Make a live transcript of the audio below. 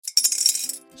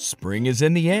Spring is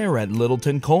in the air at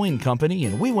Littleton Coin Company,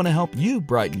 and we want to help you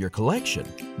brighten your collection.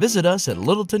 Visit us at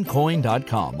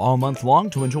littletoncoin.com all month long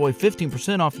to enjoy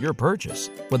 15% off your purchase.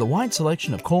 With a wide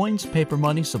selection of coins, paper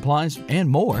money, supplies, and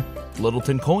more,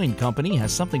 Littleton Coin Company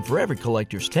has something for every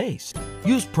collector's taste.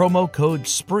 Use promo code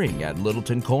SPRING at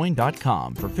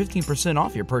littletoncoin.com for 15%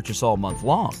 off your purchase all month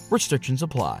long. Restrictions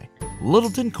apply.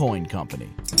 Littleton Coin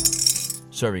Company.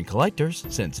 Serving collectors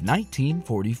since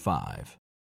 1945.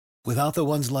 Without the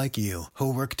ones like you,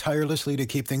 who work tirelessly to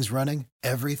keep things running,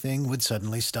 everything would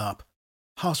suddenly stop.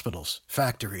 Hospitals,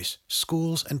 factories,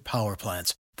 schools, and power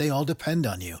plants, they all depend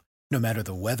on you. No matter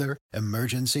the weather,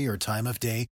 emergency, or time of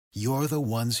day, you're the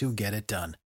ones who get it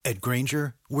done. At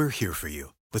Grainger, we're here for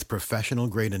you with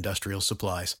professional-grade industrial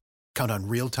supplies. Count on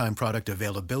real-time product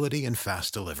availability and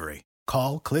fast delivery.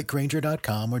 Call,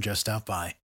 clickgrainger.com, or just stop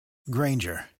by.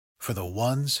 Grainger, for the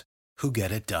ones who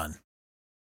get it done.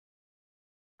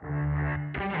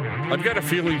 I've got a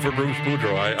feeling for Bruce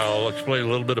Boudreau. I'll explain a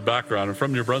little bit of background. I'm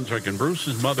from New Brunswick, and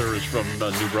Bruce's mother is from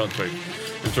New Brunswick.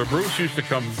 And so Bruce used to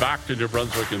come back to New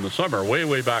Brunswick in the summer, way,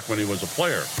 way back when he was a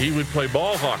player. He would play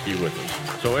ball hockey with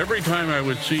us. So every time I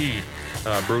would see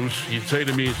Bruce, he'd say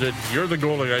to me, he said, "You're the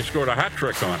goalie I scored a hat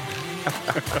trick on."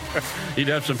 He'd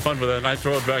have some fun with that, and I'd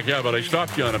throw it back, "Yeah, but I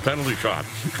stopped you on a penalty shot."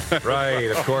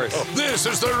 Right, of course. This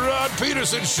is the Rod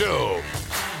Peterson Show.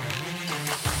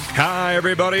 Hi,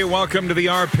 everybody. Welcome to the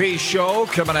RP Show,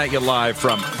 coming at you live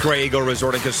from Grey Eagle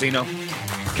Resort and Casino,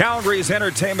 Calgary's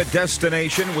entertainment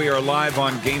destination. We are live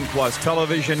on Game Plus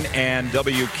Television and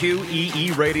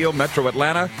WQEE Radio, Metro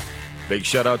Atlanta. Big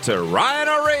shout out to Ryan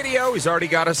on radio. He's already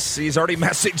got us. He's already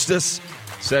messaged us.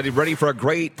 Said he's ready for a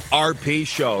great RP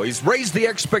show. He's raised the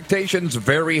expectations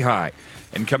very high.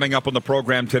 And coming up on the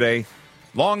program today,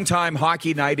 longtime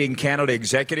Hockey Night in Canada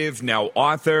executive, now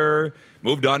author,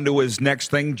 moved on to his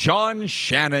next thing, John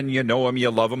Shannon. You know him,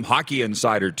 you love him. Hockey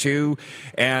Insider, too.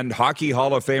 And Hockey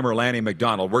Hall of Famer Lanny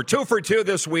McDonald. We're 2 for 2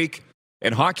 this week.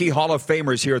 And Hockey Hall of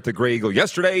Famers here at the Grey Eagle.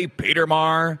 Yesterday, Peter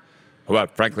Marr, who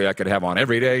frankly I could have on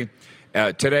every day.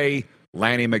 Today,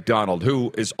 Lanny McDonald,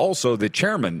 who is also the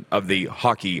chairman of the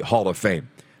Hockey Hall of Fame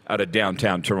out of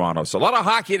downtown Toronto. So a lot of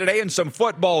hockey today and some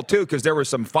football, too, because there were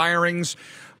some firings.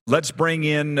 Let's bring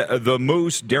in the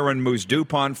Moose, Darren Moose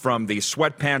Dupont from the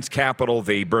sweatpants capital,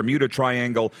 the Bermuda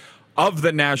Triangle of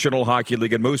the National Hockey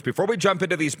League. And Moose, before we jump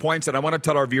into these points, and I want to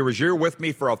tell our viewers, you're with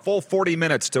me for a full 40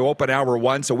 minutes to open hour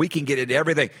one, so we can get into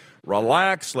everything.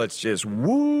 Relax, let's just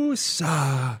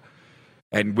woo-saw,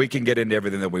 and we can get into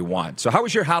everything that we want. So how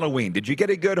was your Halloween? Did you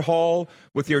get a good haul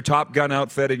with your Top Gun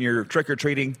outfit and your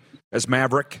trick-or-treating as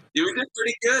Maverick? Yeah, we did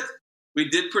pretty good. We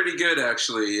did pretty good,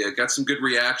 actually. Got some good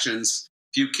reactions.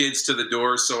 Few kids to the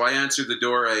door, so I answered the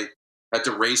door. I had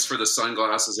to race for the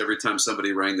sunglasses every time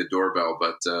somebody rang the doorbell,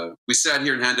 but we sat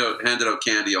here and handed out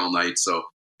candy all night, so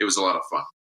it was a lot of fun.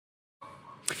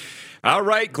 All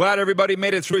right, glad everybody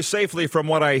made it through safely from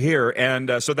what I hear,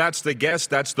 and so that's the guest,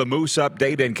 that's the Moose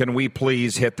update, and can we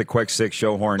please hit the quick six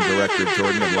show horn, Director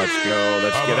Jordan, and let's go,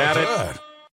 let's get at it.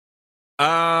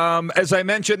 As I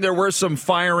mentioned, there were some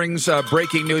firings.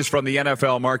 Breaking news from the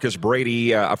NFL. Marcus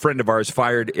Brady, a friend of ours,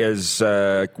 fired as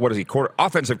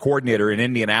offensive coordinator in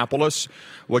Indianapolis.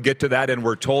 We'll get to that, and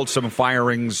we're told some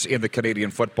firings in the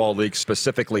Canadian Football League,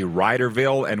 specifically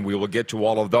Ryderville, and we will get to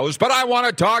all of those. But I want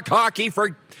to talk hockey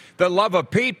for the love of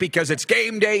Pete because it's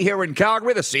game day here in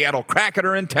Calgary. The Seattle Kraken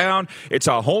are in town. It's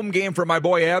a home game for my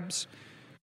boy Ebbs.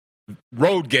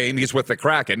 Road game. He's with the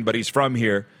Kraken, but he's from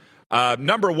here.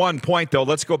 Number 1 point, though,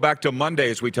 let's go back to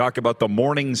Monday as we talk about the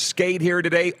morning skate here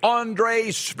today. Andrei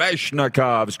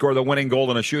Svechnikov scored the winning goal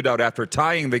in a shootout after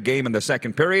tying the game in the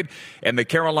second period. And the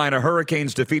Carolina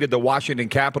Hurricanes defeated the Washington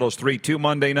Capitals 3-2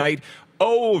 Monday night.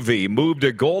 Ovi moved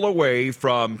a goal away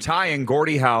from tying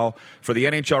Gordie Howe for the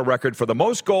NHL record for the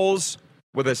most goals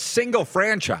with a single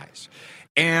franchise.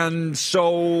 And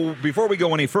so before we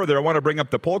go any further, I want to bring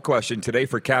up the poll question today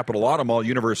for Capital Auto Mall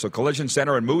Universal Collision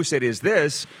Center. And Moose, it is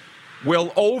this. Will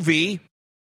Ovi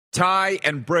tie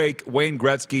and break Wayne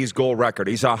Gretzky's goal record?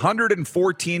 He's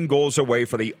 114 goals away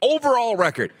for the overall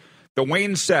record the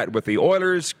Wayne set with the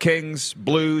Oilers, Kings,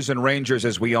 Blues, and Rangers,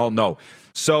 as we all know.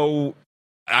 So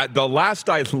the last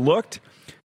I looked,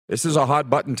 this is a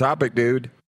hot-button topic, dude.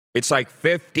 It's like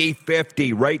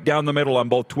 50-50 right down the middle on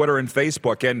both Twitter and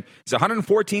Facebook. And he's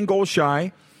 114 goals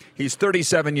shy. He's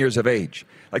 37 years of age.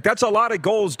 Like, that's a lot of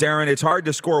goals, Darren. It's hard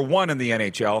to score one in the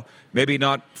NHL. Maybe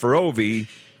not for Ovi.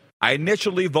 I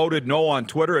initially voted no on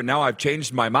Twitter, and now I've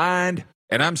changed my mind.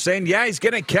 And I'm saying, yeah, he's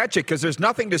going to catch it because there's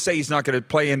nothing to say he's not going to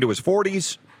play into his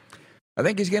 40s. I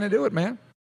think he's going to do it, man.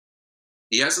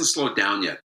 He hasn't slowed down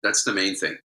yet. That's the main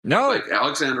thing. No. Like,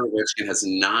 Alexander Ovechkin has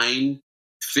 9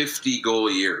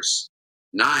 50-goal years.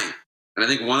 9. And I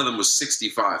think one of them was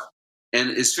 65. And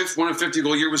his one of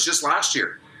 50-goal year was just last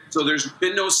year. So there's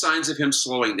been no signs of him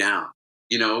slowing down.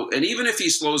 And even if he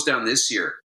slows down this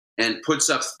year and puts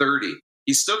up 30,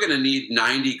 he's still going to need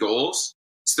 90 goals.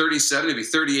 It's 37. It'll be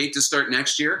 38 to start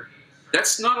next year.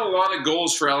 That's not a lot of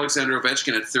goals for Alexander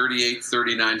Ovechkin at 38,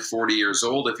 39, 40 years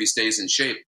old if he stays in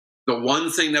shape. The one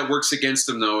thing that works against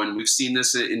him, though, and we've seen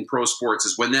this in pro sports,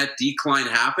 is when that decline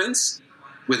happens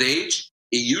with age,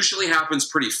 it usually happens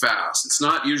pretty fast. It's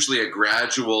not usually a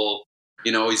gradual,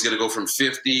 he's going to go from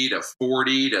 50 to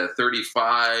 40 to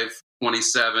 35,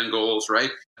 27 goals,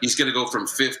 right? He's going to go from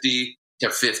 50 to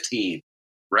 15,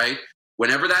 right?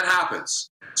 Whenever that happens.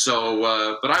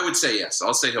 So, but I would say yes.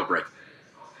 I'll say he'll break.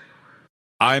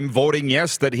 I'm voting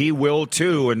yes that he will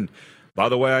too. And by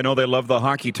the way, I know they love the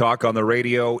hockey talk on the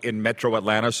radio in Metro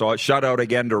Atlanta, so shout out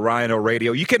again to Rhino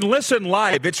Radio. You can listen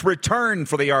live. It's returned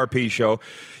for the RP show.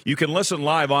 You can listen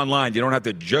live online. You don't have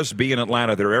to just be in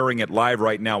Atlanta. They're airing it live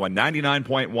right now on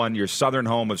 99.1, your southern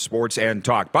home of sports and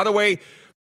talk. By the way,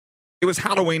 it was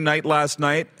Halloween night last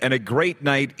night, and a great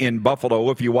night in Buffalo.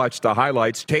 If you watched the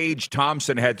highlights, Tage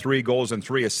Thompson had 3 goals and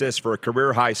 3 assists for a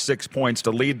career-high 6 points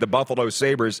to lead the Buffalo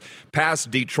Sabres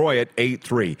past Detroit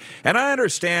 8-3. And I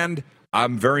understand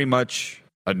I'm very much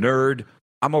a nerd.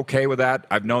 I'm okay with that.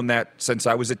 I've known that since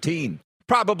I was a teen.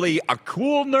 Probably a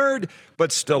cool nerd,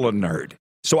 but still a nerd.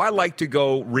 So I like to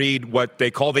go read what they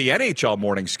call the NHL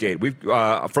Morning Skate. We've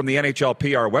from the NHL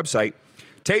PR website.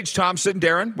 Tage Thompson,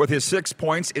 Darren, with his 6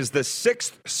 points, is the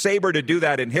 6th Sabre to do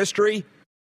that in history,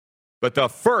 but the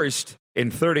first in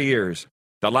 30 years.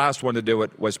 The last one to do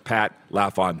it was Pat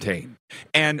LaFontaine.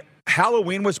 And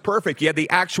Halloween was perfect. You had the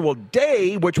actual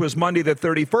day, which was Monday the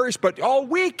 31st, but all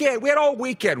weekend. We had all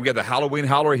weekend. We had the Halloween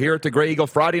Howler here at the Grey Eagle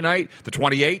Friday night, the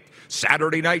 28th,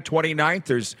 Saturday night, 29th.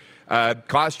 There's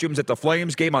costumes at the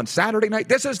Flames game on Saturday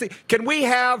night. Can we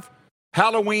have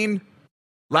Halloween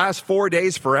last 4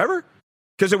 days forever?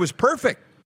 Because it was perfect.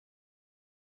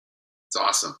 It's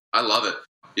awesome. I love it.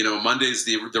 Monday's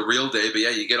the real day, but yeah,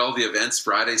 you get all the events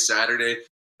Friday, Saturday.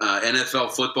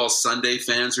 NFL football Sunday,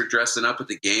 fans are dressing up at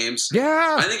the games.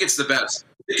 Yeah. I think it's the best.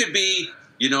 It could be,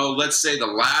 let's say the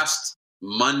last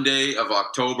Monday of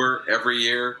October every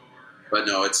year. But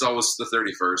no, it's always the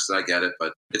 31st. I get it,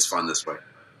 but it's fun this way.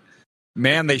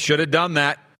 Man, they should have done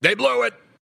that. They blew it.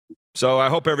 So I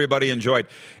hope everybody enjoyed.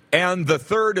 And the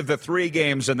third of the 3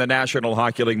 games in the National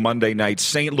Hockey League Monday night,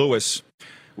 St. Louis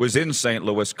was in St.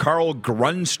 Louis. Carl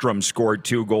Grundstrom scored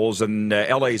 2 goals in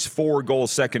LA's 4-goal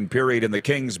second period, and the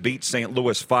Kings beat St.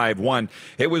 Louis 5-1.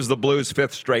 It was the Blues'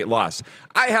 5th straight loss.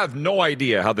 I have no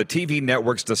idea how the TV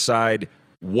networks decide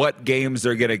what games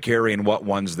they're going to carry and what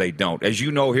ones they don't. As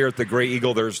you know, here at the Grey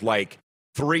Eagle, there's like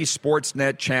 3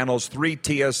 Sportsnet channels, 3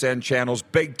 TSN channels,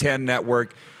 Big Ten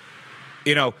Network.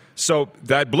 So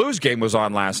that Blues game was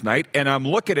on last night, and I'm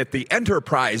looking at the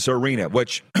Enterprise Arena,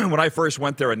 which when I first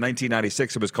went there in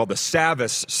 1996, it was called the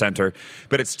Savvis Center,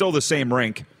 but it's still the same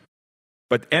rink.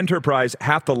 But Enterprise,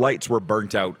 half the lights were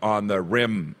burnt out on the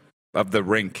rim of the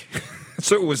rink.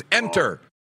 So it was Enter.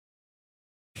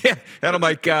 Yeah, and I'm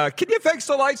like, can you fix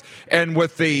the lights? And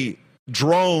with the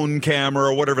drone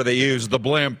camera or whatever they use, the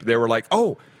blimp, they were like,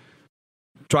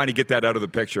 trying to get that out of the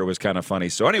picture was kind of funny.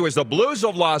 So anyways, the Blues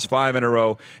have lost 5 in a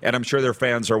row, and I'm sure their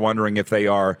fans are wondering if they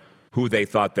are who they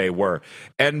thought they were.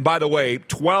 And by the way,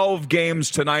 12 games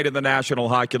tonight in the National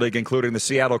Hockey League, including the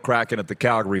Seattle Kraken at the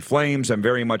Calgary Flames. I'm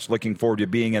very much looking forward to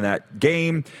being in that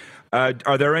game.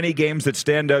 Are there any games that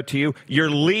stand out to you? Your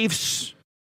Leafs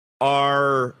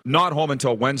are not home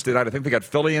until Wednesday night. I think they got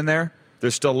Philly in there.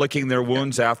 They're still licking their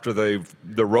wounds after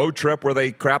the road trip where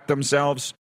they crapped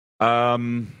themselves.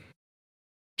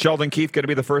 Sheldon Keefe going to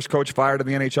be the first coach fired in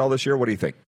the NHL this year? What do you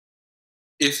think?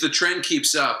 If the trend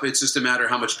keeps up, it's just a matter of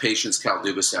how much patience Cal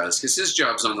Dubas has, because his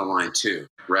job's on the line too,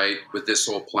 right, with this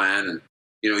whole plan. And,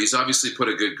 he's obviously put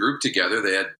a good group together.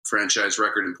 They had franchise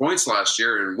record in points last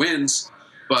year and wins.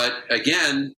 But,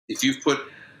 again, if you've put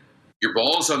your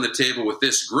balls on the table with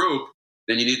this group,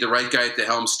 then you need the right guy at the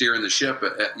helm steering the ship,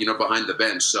 behind the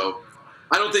bench. So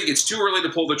I don't think it's too early to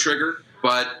pull the trigger,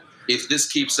 but if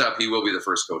this keeps up, he will be the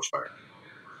first coach fired.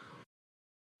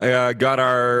 Got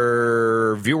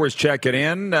our viewers checking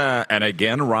in. And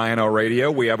again, Rhino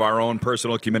Radio. We have our own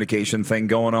personal communication thing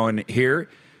going on here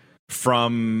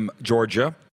from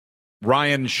Georgia.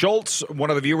 Ryan Schultz, one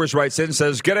of the viewers, writes in,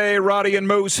 says, "G'day, Roddy and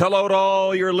Moose. Hello to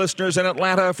all your listeners in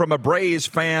Atlanta from a Braves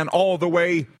fan all the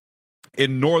way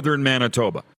in northern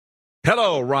Manitoba."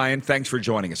 Hello, Ryan. Thanks for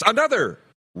joining us. Another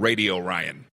Radio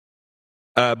Ryan.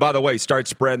 By the way, start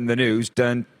spreading the news.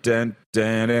 Dun, dun,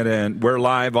 dun, dun, dun. We're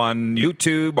live on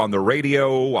YouTube, on the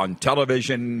radio, on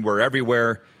television. We're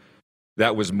everywhere.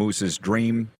 That was Moose's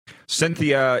dream.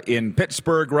 Cynthia in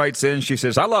Pittsburgh writes in. She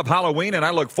says, I love Halloween, and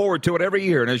I look forward to it every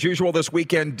year. And as usual, this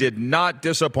weekend did not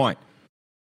disappoint.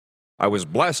 I was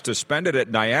blessed to spend it at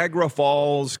Niagara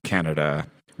Falls, Canada.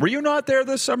 Were you not there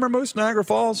this summer, Moose, Niagara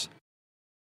Falls?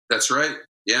 That's right.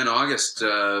 Yeah, in August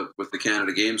with the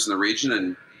Canada Games in the region,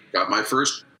 and got my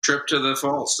first trip to the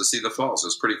falls, to see the falls. It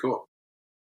was pretty cool.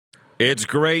 It's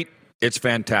great. It's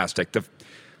fantastic. The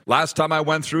last time I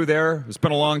went through there, it's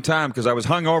been a long time because I was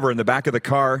hungover in the back of the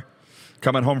car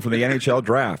coming home from the NHL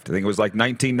draft. I think it was like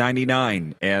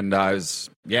 1999. And I was,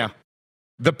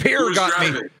 the pier got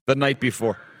driving me the night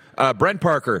before. Brent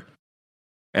Parker.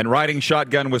 And riding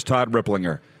shotgun was Todd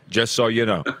Ripplinger, just so you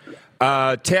know.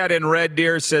 Ted in Red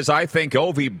Deer says, I think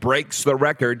Ovi breaks the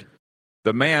record.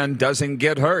 The man doesn't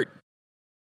get hurt.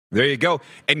 There you go.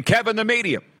 And Kevin the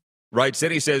Medium writes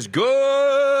in, he says,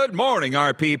 good morning,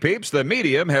 RP peeps. The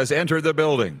Medium has entered the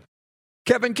building.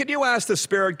 Kevin, can you ask the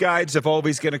spirit guides if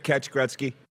Ovi's going to catch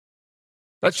Gretzky?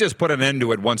 Let's just put an end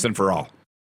to it once and for all.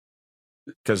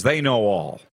 Because they know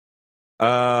all.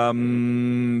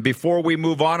 Before we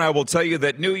move on, I will tell you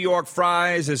that New York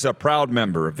Fries is a proud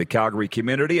member of the Calgary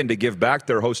community, and to give back,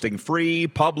 they're hosting free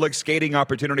public skating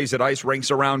opportunities at ice rinks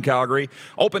around Calgary,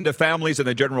 open to families and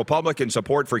the general public, and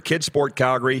support for Kids Sport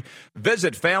Calgary.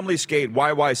 Visit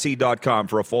FamilySkateYYC.com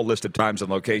for a full list of times and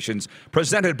locations.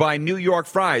 Presented by New York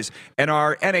Fries, and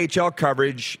our NHL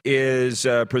coverage is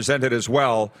presented as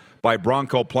well by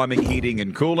Bronco Plumbing, Heating,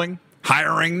 and Cooling.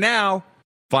 Hiring now.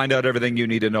 Find out everything you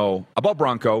need to know about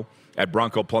Bronco at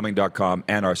broncoplumbing.com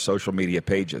and our social media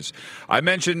pages. I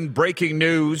mentioned breaking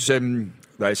news, and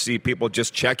I see people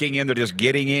just checking in. They're just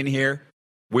getting in here.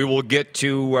 We will get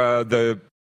to the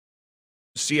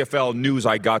CFL news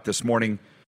I got this morning.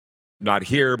 Not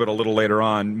here, but a little later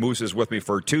on. Moose is with me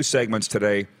for 2 segments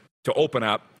today to open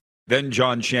up. Then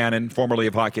John Shannon, formerly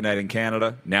of Hockey Night in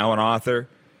Canada, now an author.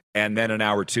 And then in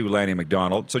hour 2, Lanny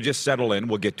McDonald. So just settle in.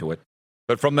 We'll get to it.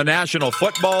 But from the National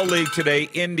Football League today,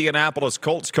 Indianapolis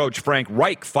Colts coach Frank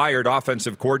Reich fired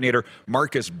offensive coordinator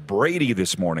Marcus Brady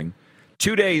this morning,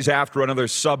 2 days after another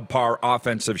subpar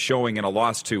offensive showing in a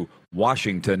loss to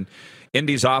Washington.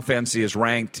 Indy's offense is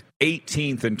ranked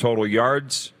 18th in total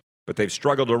yards, but they've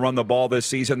struggled to run the ball this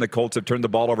season. The Colts have turned the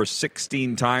ball over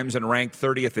 16 times and ranked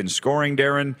 30th in scoring,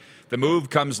 Darren. The move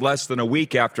comes less than a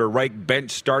week after Reich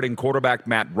benched starting quarterback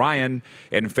Matt Ryan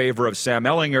in favor of Sam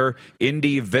Ehlinger.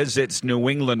 Indy visits New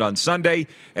England on Sunday.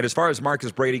 And as far as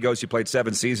Marcus Brady goes, he played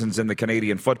 7 seasons in the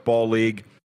Canadian Football League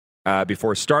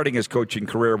before starting his coaching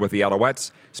career with the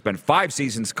Alouettes. Spent 5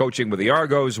 seasons coaching with the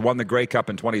Argos, won the Grey Cup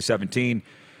in 2017.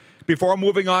 Before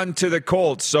moving on to the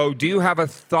Colts, so do you have a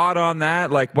thought on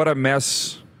that? Like, what a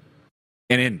mess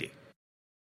in Indy.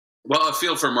 Well, I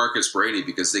feel for Marcus Brady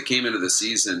because they came into the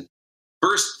season.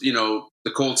 First,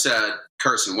 the Colts had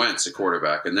Carson Wentz, a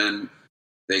quarterback, and then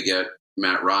they get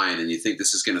Matt Ryan, and you think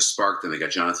this is going to spark them. They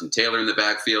got Jonathan Taylor in the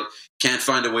backfield. Can't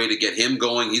find a way to get him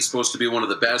going. He's supposed to be one of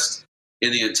the best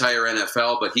in the entire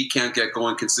NFL, but he can't get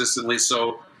going consistently.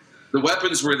 So the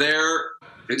weapons were there.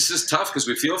 It's just tough because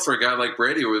we feel for a guy like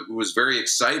Brady who was very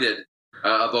excited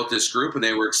about this group, and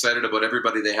they were excited about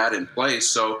everybody they had in place.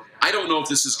 So I don't know if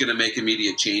this is going to make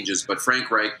immediate changes, but Frank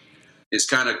Reich is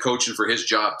kind of coaching for his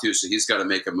job too, so he's got to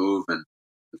make a move, and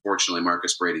unfortunately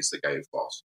Marcus Brady's the guy who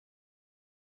falls.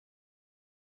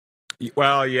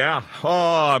 Well, yeah.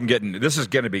 Oh, this is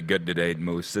going to be good today,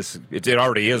 Moose. It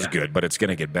already is good, but it's going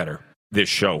to get better, this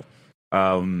show.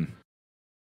 I'm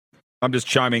just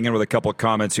chiming in with a couple of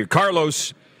comments here.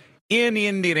 Carlos in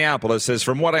Indianapolis says,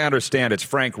 from what I understand, it's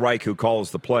Frank Reich who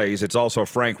calls the plays. It's also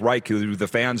Frank Reich who the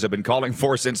fans have been calling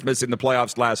for since missing the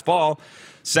playoffs last fall.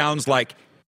 Sounds like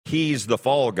he's the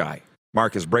fall guy,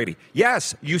 Marcus Brady.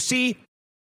 Yes, you see,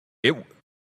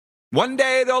 one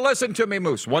day they'll listen to me,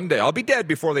 Moose. One day. I'll be dead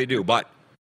before they do. But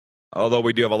although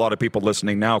we do have a lot of people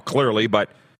listening now, clearly, but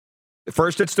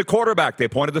first, it's the quarterback. They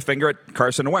pointed the finger at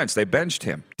Carson Wentz. They benched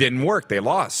him. Didn't work. They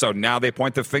lost. So now they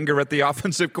point the finger at the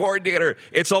offensive coordinator.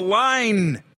 It's a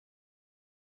line,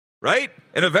 right?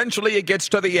 And eventually it gets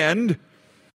to the end.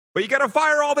 But you got to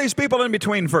fire all these people in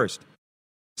between first.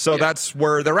 So that's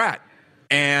where they're at.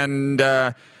 And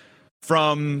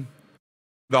from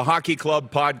the Hockey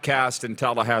Club podcast in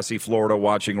Tallahassee, Florida,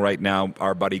 watching right now,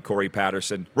 our buddy Corey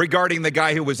Patterson, regarding the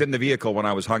guy who was in the vehicle when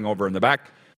I was hungover in the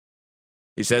back.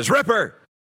 He says, Ripper,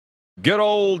 good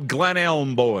old Glen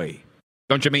Elm boy.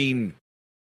 Don't you mean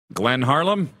Glen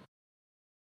Harlem?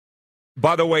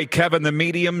 By the way, Kevin the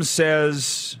Medium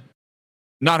says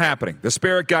Not happening. The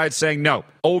Spirit Guide's saying no.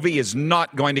 Ovi is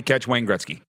not going to catch Wayne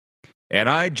Gretzky. And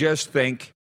I just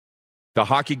think the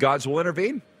hockey gods will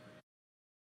intervene.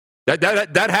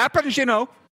 That happens, you know.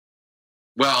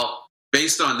 Well,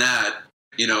 based on that,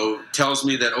 tells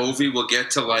me that Ovi will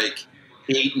get to like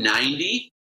 890,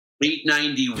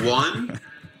 891,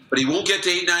 but he won't get to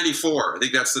 894. I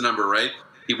think that's the number, right?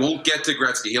 He won't get to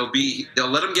Gretzky. They'll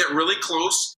let him get really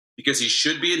close because he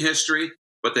should be in history,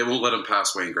 but they won't let him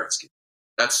pass Wayne Gretzky.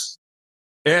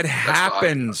 It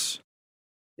happens.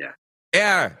 Yeah.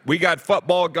 Yeah. We got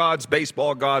football gods,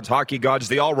 baseball gods, hockey gods.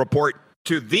 They all report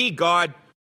to the god.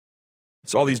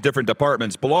 It's all these different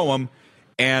departments below him.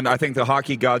 And I think the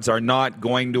hockey gods are not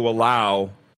going to allow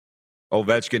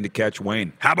Ovechkin to catch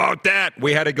Wayne. How about that?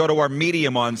 We had to go to our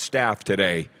medium on staff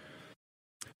today.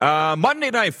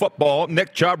 Monday Night Football,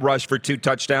 Nick Chubb rushed for 2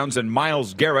 touchdowns, and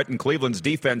Myles Garrett and Cleveland's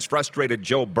defense frustrated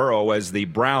Joe Burrow as the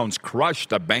Browns crushed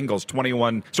the Bengals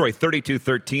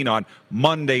 32-13 on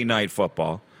Monday Night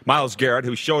Football. Myles Garrett,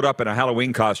 who showed up in a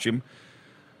Halloween costume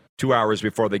 2 hours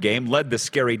before the game, led the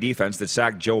scary defense that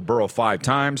sacked Joe Burrow 5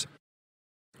 times.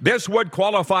 This would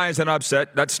qualify as an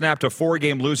upset. That snapped a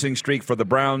 4-game losing streak for the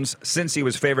Browns since he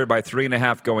was favored by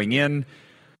 3.5 going in.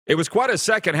 It was quite a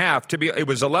second half. It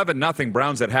was 11-0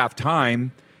 Browns at halftime.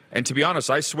 And to be honest,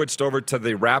 I switched over to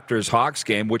the Raptors-Hawks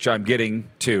game, which I'm getting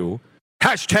to.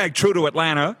 Hashtag true to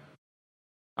Atlanta.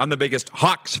 I'm the biggest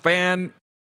Hawks fan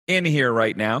in here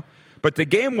right now. But the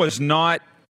game was not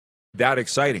that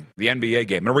exciting, the NBA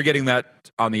game. And we're getting that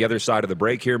on the other side of the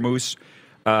break here, Moose.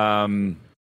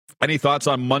 Any thoughts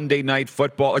on Monday Night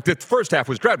Football? Like, the first half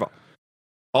was dreadful.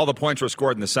 All the points were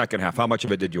scored in the second half. How much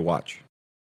of it did you watch?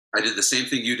 I did the same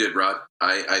thing you did, Rod.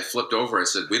 I flipped over. I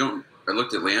said, I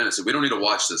looked at Leanne. I said, we don't need to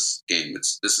watch this game.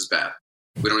 This is bad.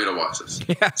 We don't need to watch this.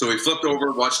 Yeah. So we flipped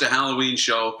over, watched a Halloween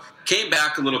show, came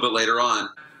back a little bit later on.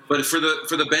 But for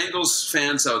the Bengals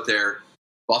fans out there,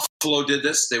 Buffalo did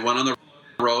this. They went on the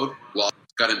road, lost,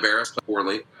 got embarrassed, played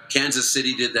poorly. Kansas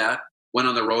City did that. Went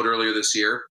on the road earlier this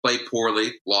year, played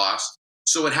poorly, lost.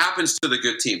 So it happens to the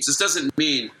good teams. This doesn't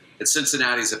mean that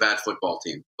Cincinnati's a bad football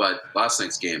team. But last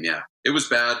night's game, yeah, it was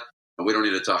bad, and we don't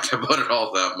need to talk about it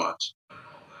all that much.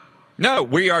 No,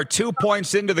 we are 2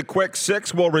 points into the quick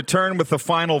six. We'll return with the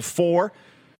final 4.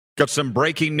 Got some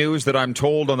breaking news that I'm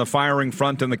told on the firing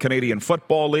front in the Canadian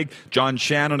Football League. John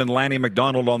Shannon and Lanny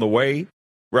McDonald on the way,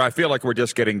 where I feel like we're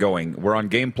just getting going. We're on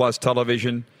Game Plus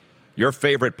Television, your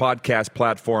favorite podcast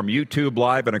platform, YouTube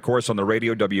Live, and, of course, on the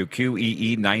radio,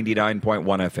 WQEE 99.1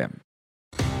 FM.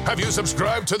 Have you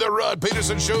subscribed to the Rod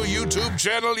Peterson Show YouTube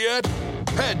channel yet?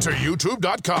 Head to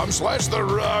youtube.com/The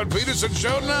Rod Peterson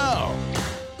Show now.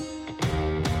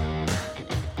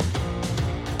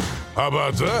 How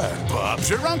about that? Bob's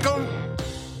your uncle.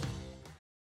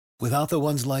 Without the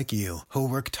ones like you, who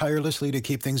work tirelessly to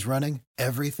keep things running,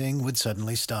 everything would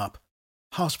suddenly stop.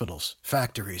 Hospitals,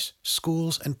 factories,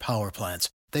 schools, and power plants,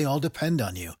 they all depend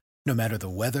on you. No matter the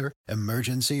weather,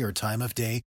 emergency, or time of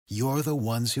day, you're the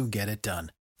ones who get it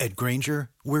done. At Grainger,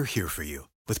 we're here for you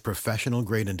with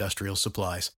professional-grade industrial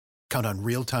supplies. Count on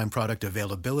real-time product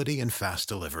availability and fast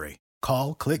delivery.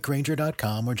 Call, click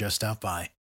Grainger.com, or just stop by.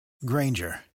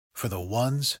 Grainger, for the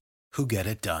ones who get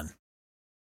it done.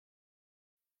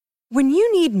 When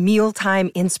you need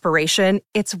mealtime inspiration,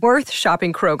 it's worth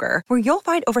shopping Kroger, where you'll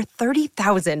find over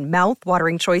 30,000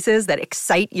 mouth-watering choices that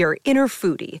excite your inner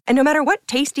foodie. And no matter what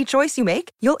tasty choice you make,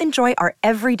 you'll enjoy our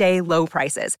everyday low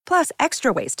prices, plus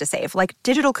extra ways to save, like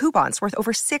digital coupons worth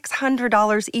over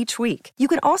 $600 each week. You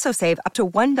can also save up to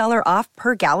 $1 off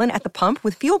per gallon at the pump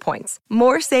with fuel points.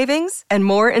 More savings and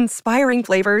more inspiring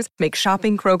flavors make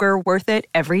shopping Kroger worth it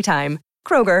every time.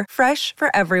 Kroger, fresh for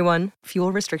everyone.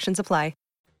 Fuel restrictions apply.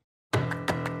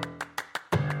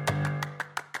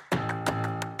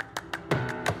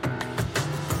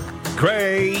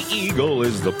 Gray Eagle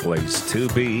is the place to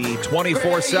be.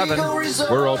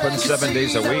 24/7. We're open 7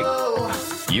 days a week.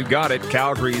 You got it.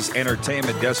 Calgary's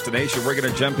entertainment destination. We're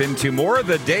going to jump into more of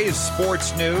the day's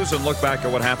sports news and look back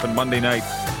at what happened Monday night.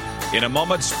 In a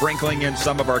moment, sprinkling in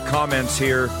some of our comments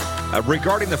here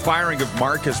regarding the firing of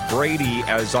Marcus Brady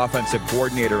as offensive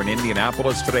coordinator in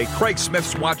Indianapolis today. Craig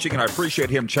Smith's watching, and I appreciate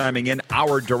him chiming in,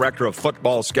 our director of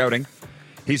football scouting.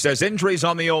 He says injuries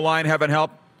on the O-line haven't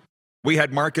helped. We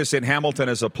had Marcus in Hamilton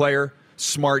as a player,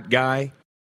 smart guy.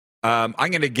 I'm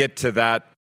going to get to that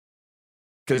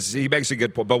because he makes a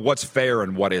good point. But what's fair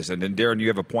and what isn't? And Darren, you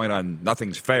have a point on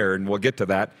nothing's fair, and we'll get to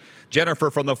that.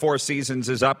 Jennifer from the Four Seasons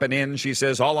is up and in. She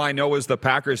says, all I know is the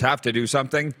Packers have to do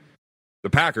something. The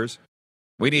Packers.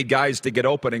 We need guys to get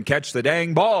open and catch the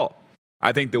dang ball.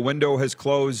 I think the window has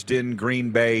closed in Green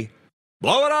Bay.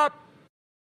 Blow it up.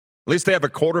 At least they have a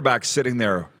quarterback sitting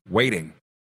there waiting.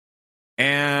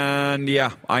 And,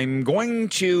 yeah, I'm going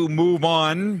to move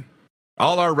on.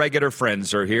 All our regular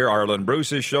friends are here. Arlen Bruce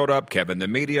has showed up, Kevin the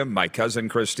Medium, my cousin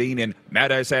Christine, and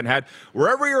Matt Had.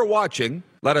 Wherever you're watching,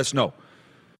 let us know.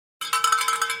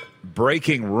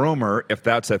 Breaking rumor, if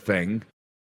that's a thing.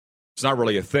 It's not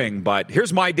really a thing, but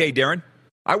here's my day, Darren.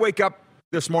 I wake up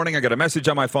this morning, I got a message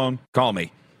on my phone. Call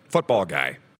me. Football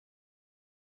guy.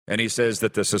 And he says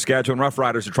that the Saskatchewan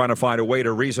Roughriders are trying to find a way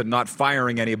to reason not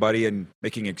firing anybody and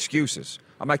making excuses.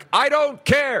 I'm like, I don't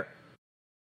care.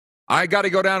 I got to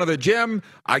go down to the gym.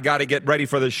 I got to get ready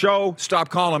for the show. Stop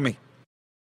calling me.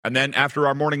 And then after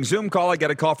our morning Zoom call, I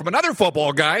get a call from another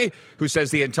football guy who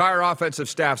says the entire offensive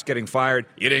staff's getting fired.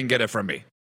 You didn't get it from me.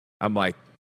 I'm like,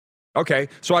 okay.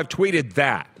 So I've tweeted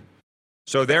that.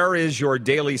 So there is your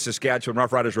daily Saskatchewan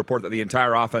Roughriders report that the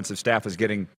entire offensive staff is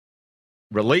getting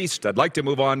released. I'd like to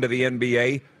move on to the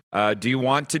NBA. Do you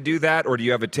want to do that, or do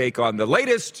you have a take on the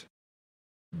latest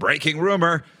breaking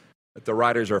rumor that the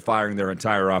Riders are firing their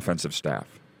entire offensive staff?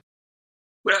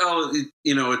 Well,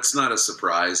 it's not a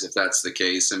surprise if that's the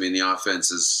case. I mean, the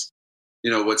offense is,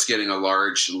 what's getting a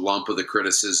large lump of the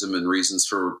criticism and reasons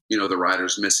for, the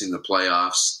Riders missing the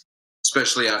playoffs,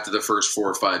 especially after the first 4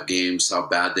 or 5 games, how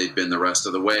bad they've been the rest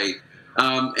of the way.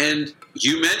 And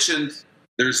you mentioned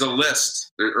there's a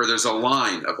list or there's a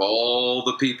line of all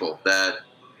the people that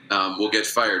will get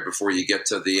fired before you get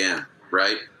to the end,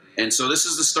 right? And so this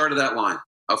is the start of that line.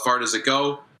 How far does it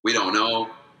go? We don't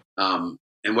know.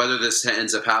 And whether this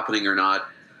ends up happening or not,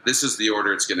 this is the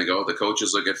order it's going to go. The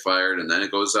coaches will get fired, and then it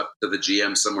goes up to the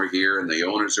GM somewhere here, and the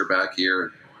owners are back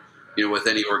here, with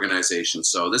any organization.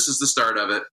 So this is the start of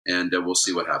it, and we'll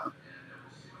see what happens.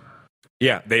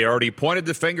 Yeah, they already pointed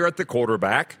the finger at the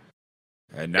quarterback,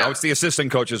 and now it's the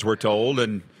assistant coaches, we're told,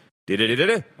 and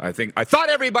I thought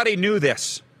everybody knew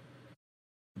this,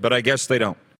 but I guess they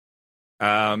don't.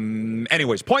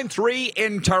 Anyways, point 3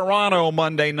 in Toronto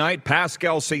Monday night.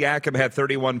 Pascal Siakam had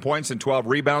 31 points and 12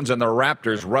 rebounds, and the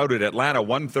Raptors routed Atlanta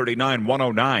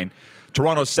 139-109.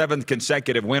 Toronto's 7th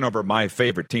consecutive win over my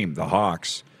favorite team, the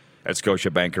Hawks, at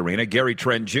Scotiabank Arena. Gary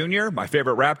Trent Jr., my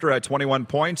favorite Raptor, had 21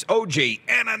 points. OG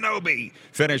Anunoby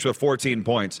finished with 14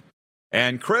 points.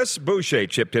 And Chris Boucher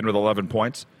chipped in with 11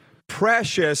 points.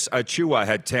 Precious Achiuwa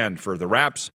had 10 for the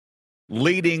Raps.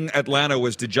 Leading Atlanta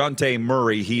was DeJounte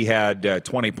Murray. He had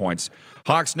 20 points.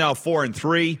 Hawks now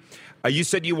 4-3. You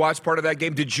said you watched part of that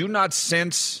game. Did you not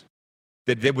sense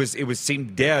that it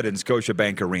seemed dead in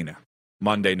Scotiabank Arena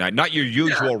Monday night? Not your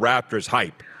usual Raptors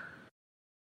hype.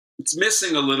 It's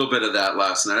missing a little bit of that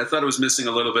last night. I thought it was missing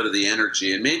a little bit of the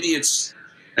energy. And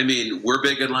maybe we're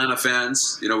big Atlanta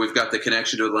fans. We've got the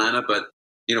connection to Atlanta. But,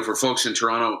 for folks in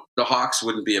Toronto, the Hawks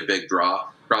wouldn't be a big draw,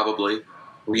 probably.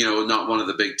 Not one of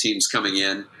the big teams coming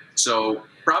in. So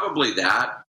probably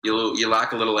that. You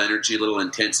lack a little energy, a little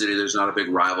intensity. There's not a big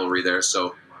rivalry there.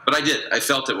 So, but I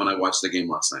felt it when I watched the game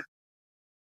last night.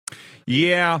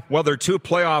 Yeah, well, they're 2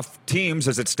 playoff teams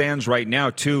as it stands right now,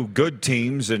 2 good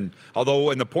teams. And although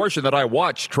in the portion that I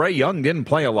watched, Trae Young didn't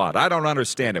play a lot. I don't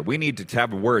understand it. We need to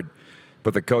have a word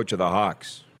with the coach of the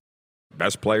Hawks.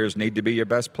 Best players need to be your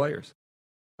best players.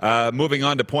 Moving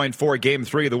on to point 4, Game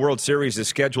 3 of the World Series is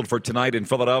scheduled for tonight in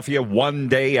Philadelphia, one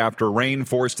day after rain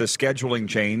forced a scheduling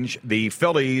change. The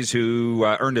Phillies, who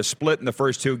earned a split in the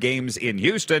first 2 games in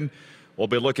Houston, will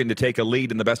be looking to take a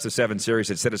lead in the best-of-7 series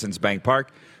at Citizens Bank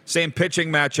Park. Same pitching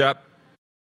matchup.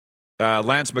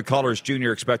 Lance McCullers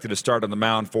Jr. expected to start on the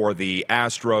mound for the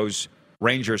Astros.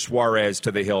 Ranger Suarez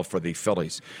to the hill for the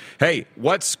Phillies. Hey,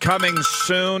 what's coming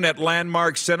soon at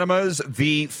Landmark Cinemas?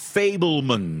 The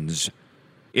Fabelmans.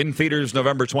 In theaters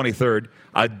November 23rd,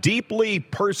 a deeply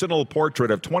personal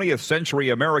portrait of 20th century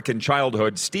American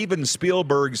childhood, Steven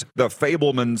Spielberg's The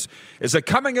Fabelmans is a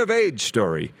coming-of-age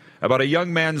story about a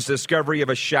young man's discovery of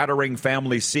a shattering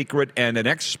family secret and an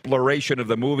exploration of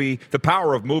the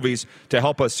power of movies to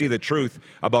help us see the truth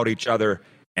about each other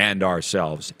and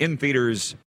ourselves. In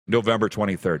theaters November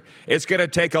 23rd. It's going to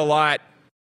take a lot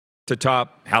to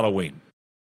top Halloween.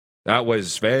 That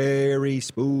was very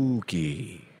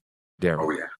spooky. Darren.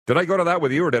 Oh, yeah. Did I go to that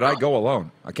with you, or did I go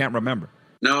alone? I can't remember.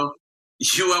 No,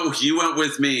 you went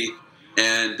with me,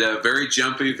 and very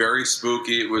jumpy, very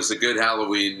spooky. It was a good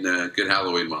Halloween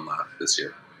one this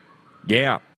year.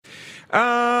 Yeah.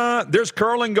 There's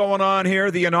curling going on here,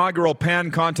 the inaugural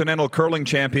Pan-Continental Curling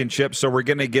Championship, so we're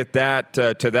going to get that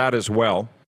to that as well.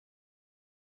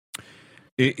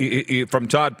 From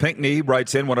Todd Pinkney,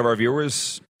 writes in, one of our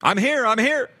viewers, I'm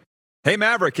here. Hey,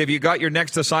 Maverick, have you got your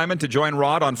next assignment to join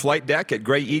Rod on flight deck at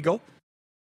Grey Eagle?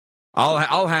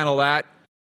 I'll handle that.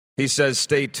 He says,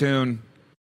 stay tuned.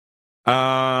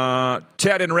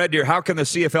 Ted in Red Deer, how can the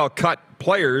CFL cut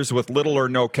players with little or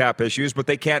no cap issues, but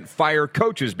they can't fire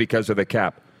coaches because of the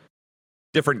cap?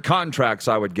 Different contracts,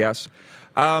 I would guess.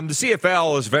 The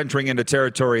CFL is venturing into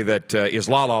territory that is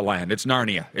la-la land. It's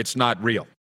Narnia. It's not real.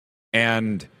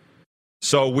 And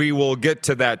so we will get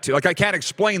to that too. Like, I can't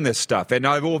explain this stuff. And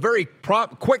I will very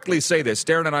quickly say this.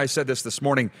 Darren and I said this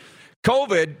morning.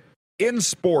 COVID in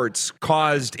sports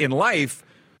caused in life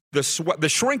the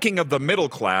shrinking of the middle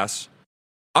class.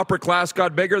 Upper class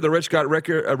got bigger. The rich got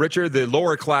richer. The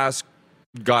lower class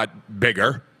got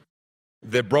bigger.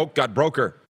 The broke got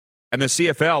broker. And the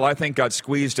CFL, I think, got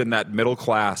squeezed in that middle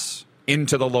class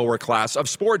into the lower class of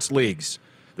sports leagues.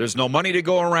 There's no money to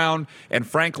go around. And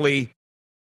frankly,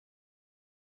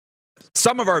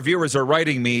 some of our viewers are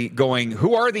writing me going,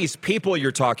 who are these people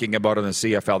you're talking about in the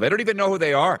CFL? They don't even know who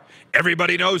they are.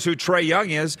 Everybody knows who Trae Young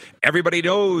is. Everybody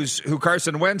knows who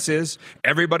Carson Wentz is.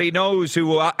 Everybody knows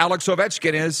who Alex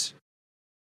Ovechkin is.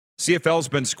 CFL's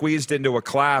been squeezed into a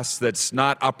class that's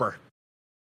not upper.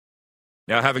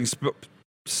 Now, having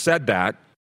said that,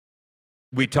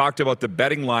 we talked about the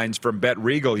betting lines from Bet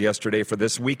Regal yesterday for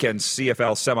this weekend's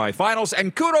CFL semifinals,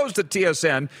 and kudos to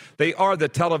TSN. They are the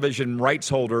television rights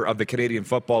holder of the Canadian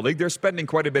Football League. They're spending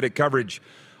quite a bit of coverage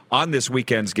on this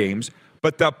weekend's games,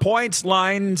 but the points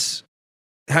lines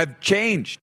have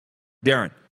changed,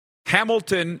 Darren.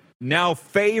 Hamilton now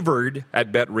favored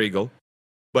at Bet Regal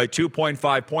by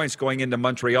 2.5 points going into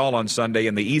Montreal on Sunday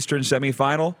in the Eastern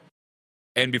semifinal.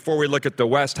 And before we look at the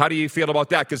West, how do you feel about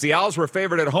that? Because the Owls were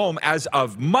favored at home as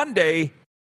of Monday,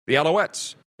 the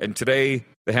Alouettes. And today,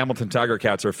 the Hamilton Tiger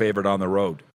Cats are favored on the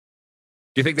road.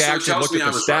 Do you think they actually looked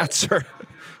at the stats? Right.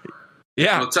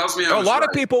 Yeah. Well, it tells me a lot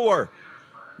of people were.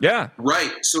 Yeah.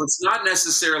 Right. So it's not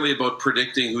necessarily about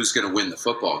predicting who's going to win the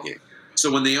football game.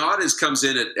 So when the odd comes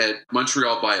in at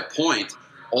Montreal by a point,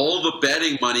 all the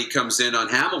betting money comes in on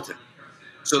Hamilton.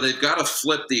 So they've got to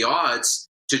flip the odds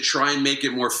to try and make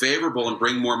it more favorable and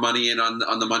bring more money in on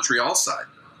the Montreal side.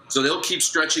 So they'll keep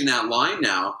stretching that line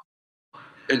now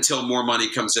until more money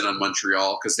comes in on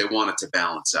Montreal because they want it to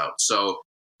balance out. So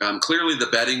clearly the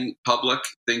betting public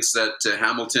thinks that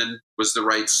Hamilton was the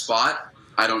right spot.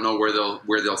 I don't know where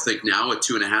they'll think now at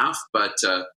 2.5, but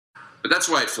that's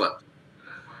why it flipped.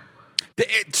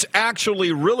 It's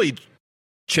actually really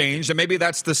changed, and maybe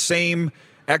that's the same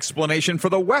explanation for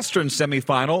the Western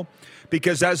semifinal.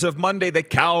 Because as of Monday, the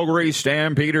Calgary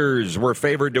Stampeders were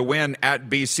favored to win at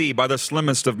BC by the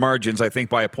slimmest of margins, I think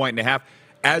by 1.5.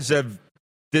 As of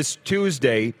this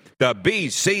Tuesday, the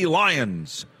BC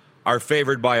Lions are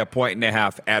favored by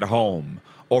 1.5 at home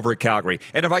over Calgary.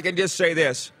 And if I can just say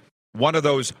this, one of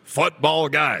those football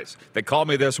guys that called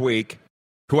me this week,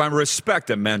 who I respect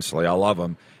immensely, I love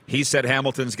him, he said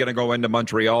Hamilton's going to go into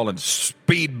Montreal and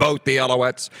speedboat the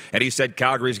Alouettes, and he said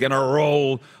Calgary's going to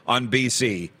roll on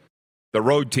BC. The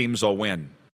road teams will win.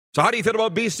 So how do you feel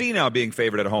about BC now being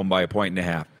favored at home by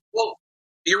 1.5? Well,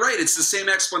 you're right. It's the same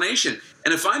explanation.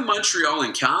 And if I'm Montreal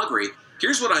and Calgary,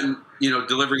 here's what I'm,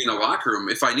 delivering in the locker room.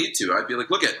 If I need to, I'd be like,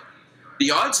 look at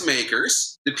the odds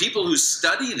makers, the people who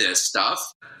study this stuff,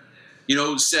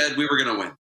 said we were going to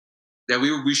win, that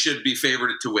we should be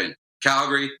favored to win,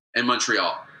 Calgary and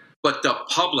Montreal. But the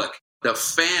public, the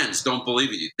fans don't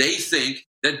believe you. They think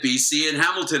that BC and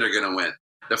Hamilton are going to win.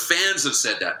 The fans have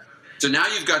said that. So now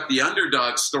you've got the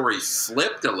underdog story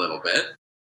flipped a little bit,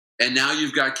 and now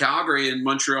you've got Calgary and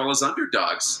Montreal as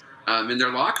underdogs in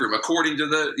their locker room, according to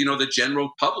the general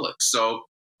public. So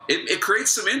it creates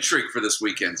some intrigue for this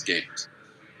weekend's games.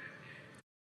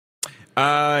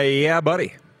 Yeah,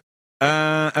 buddy.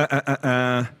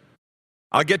 I'll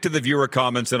get to the viewer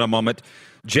comments in a moment.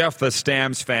 Jeff, the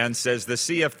Stamps fan, says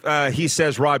he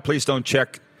says, Rod, please don't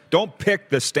pick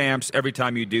the Stamps every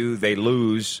time you do. They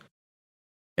lose.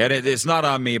 And it's not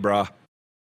on me, brah.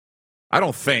 I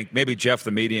don't think. Maybe Jeff,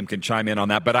 the medium, can chime in on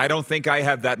that, but I don't think I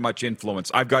have that much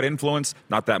influence. I've got influence,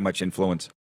 not that much influence.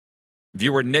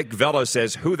 Viewer Nick Vella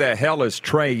says, who the hell is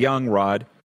Trae Young, Rod?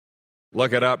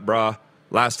 Look it up, brah.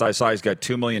 Last I saw, he's got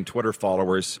 2 million Twitter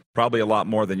followers. Probably a lot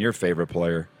more than your favorite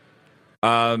player.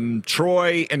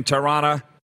 Troy in Tirana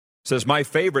says, my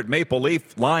favorite Maple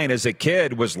Leaf line as a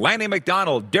kid was Lanny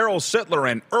McDonald, Daryl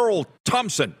Sittler, and Earl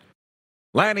Thompson.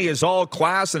 Lanny is all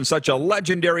class and such a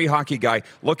legendary hockey guy.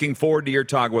 Looking forward to your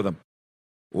talk with him.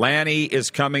 Lanny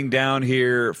is coming down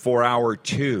here for hour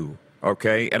 2,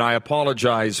 okay? And I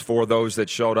apologize for those that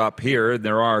showed up here.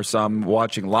 There are some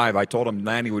watching live. I told him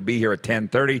Lanny would be here at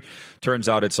 10:30. Turns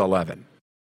out it's 11.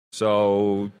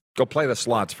 So go play the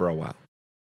slots for a while.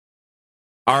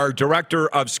 Our director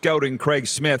of scouting, Craig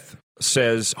Smith,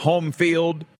 says home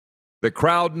field, the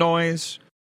crowd noise,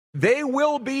 they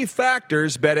will be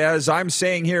factors, but as I'm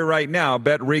saying here right now,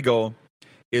 Bet Regal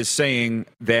is saying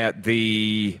that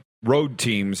the road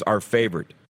teams are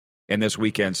favored in this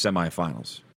weekend's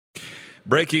semifinals.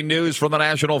 Breaking news from the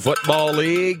National Football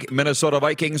League. Minnesota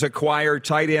Vikings acquire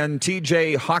tight end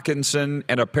T.J. Hawkinson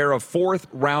and a pair of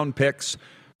fourth-round picks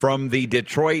from the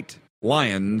Detroit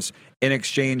Lions in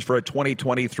exchange for a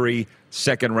 2023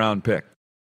 second-round pick.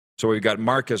 So we've got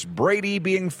Marcus Brady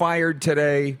being fired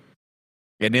today.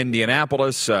 In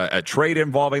Indianapolis, a trade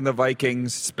involving the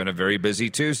Vikings. It's been a very busy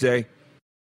Tuesday.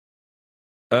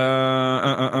 Oh,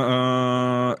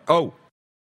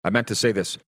 I meant to say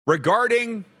this.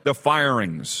 Regarding the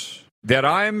firings that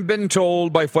I've been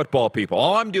told by football people,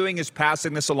 all I'm doing is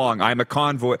passing this along. I'm a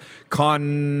conduit.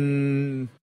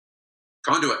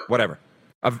 Whatever.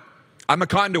 I'm a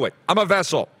conduit. I'm a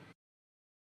vessel.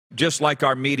 Just like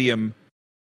our medium,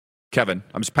 Kevin.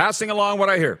 I'm just passing along what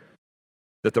I hear.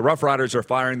 That the Roughriders are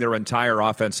firing their entire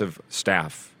offensive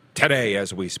staff today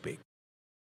as we speak.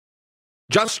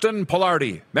 Justin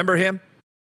Pilardi, remember him?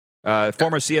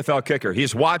 Former CFL kicker.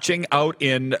 He's watching out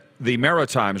in the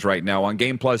Maritimes right now on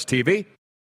Game Plus TV.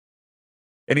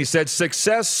 And he said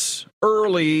success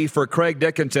early for Craig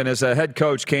Dickinson as a head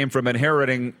coach came from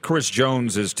inheriting Chris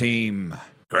Jones' team.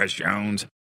 Chris Jones.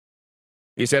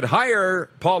 He said, hire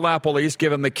Paul LaPolice,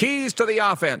 give him the keys to the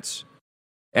offense.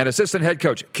 And assistant head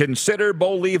coach, consider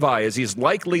Bo Levi as he's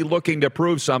likely looking to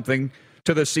prove something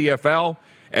to the CFL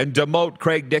and demote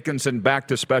Craig Dickinson back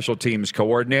to special teams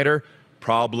coordinator.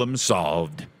 Problem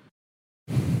solved.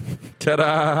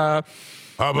 Ta-da!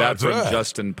 How about that? From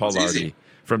Justin Pilardi.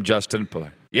 From Justin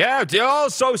Pilardi. Yeah, it's all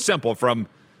so simple from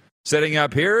sitting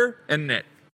up here and it.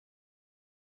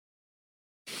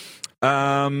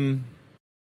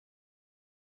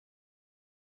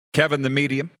 Kevin the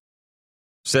medium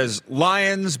says,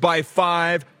 Lions by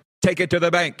 5, take it to the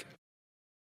bank.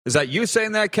 Is that you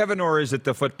saying that, Kevin, or is it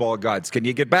the football gods? Can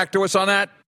you get back to us on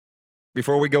that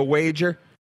before we go wager?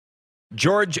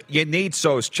 George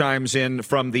Yanitsos chimes in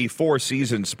from the Four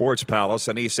Seasons Sports Palace,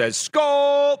 and he says,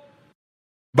 Skol!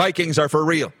 Vikings are for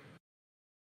real.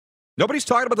 Nobody's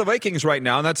talking about the Vikings right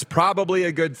now, and that's probably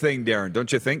a good thing, Darren,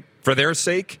 don't you think? For their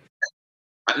sake?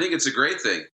 I think it's a great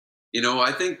thing. You know,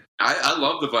 I think I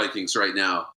love the Vikings right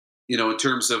now. You know, in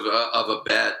terms of a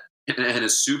bet and a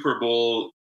Super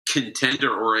Bowl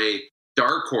contender or a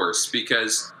dark horse,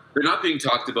 because they're not being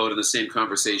talked about in the same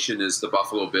conversation as the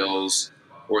Buffalo Bills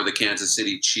or the Kansas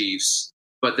City Chiefs,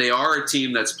 but they are a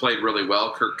team that's played really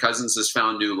well. Kirk Cousins has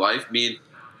found new life. I mean,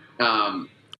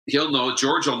 he'll know,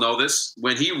 George will know this.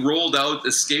 When he rolled out,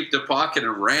 escaped the pocket,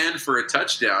 and ran for a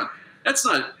touchdown, that's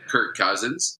not Kirk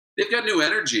Cousins. They've got new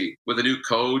energy with a new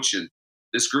coach, and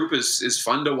this group is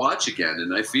fun to watch again.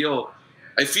 And I feel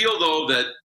though that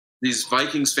these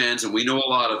Vikings fans, and we know a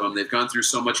lot of them, they've gone through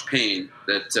so much pain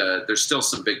that there's still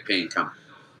some big pain coming.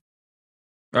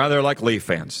 Well, they're like Leaf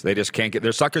fans. They just can't get,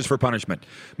 they're suckers for punishment.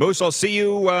 Moose, I'll see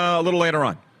you a little later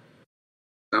on.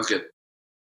 Sounds good.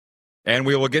 And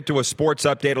we will get to a sports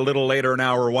update a little later in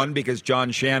hour one because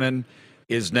John Shannon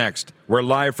is next. We're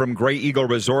live from Grey Eagle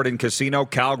Resort and Casino,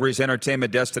 Calgary's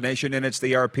entertainment destination, and it's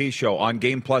the RP Show on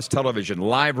Game Plus Television,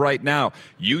 live right now,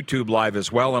 YouTube live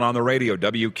as well, and on the radio,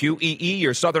 WQEE,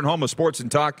 your southern home of sports and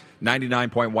talk,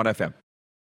 99.1 FM.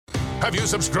 Have you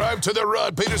subscribed to the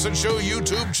Rod Peterson Show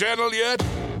YouTube channel yet?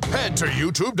 Head to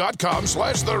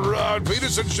youtube.com/The Rod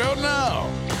Peterson Show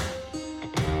now.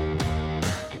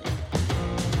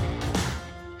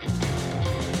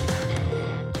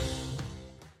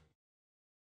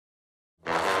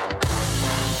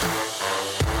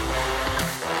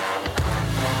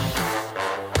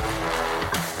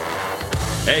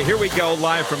 Hey, here we go,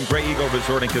 live from Grey Eagle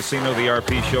Resort and Casino. The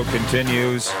RP Show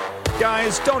continues.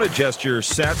 Guys, don't adjust your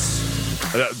sets.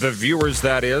 The viewers,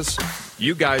 that is.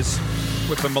 You guys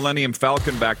with the Millennium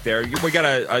Falcon back there. We got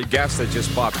a guest that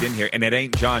just popped in here, and it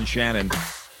ain't John Shannon.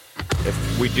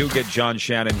 If we do get John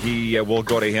Shannon, we'll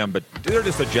go to him. But they're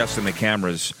just adjusting the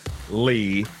cameras,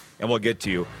 Lee, and we'll get to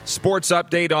you. Sports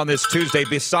update on this Tuesday.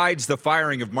 Besides the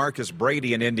firing of Marcus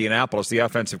Brady in Indianapolis, the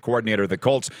offensive coordinator of the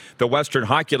Colts, the Western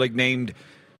Hockey League named...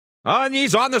 and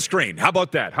he's on the screen. How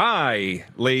about that? Hi,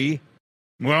 Lee.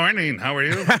 Morning. How are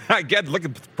you?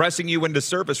 Pressing you into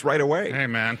service right away. Hey,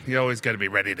 man. You always got to be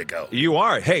ready to go. You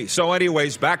are. Hey, so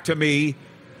anyways, back to me.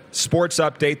 Sports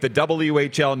update, the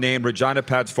WHL named Regina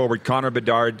Pats forward Connor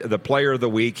Bedard the player of the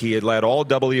week. He had led all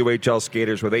WHL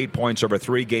skaters with 8 points over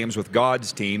 3 games with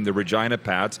God's team, the Regina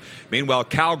Pats. Meanwhile,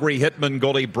 Calgary Hitman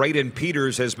goalie Braden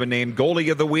Peters has been named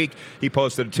goalie of the week. He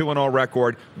posted a 2-0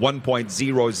 record,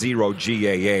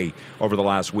 1.00 GAA over the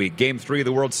last week. Game 3 of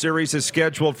the World Series is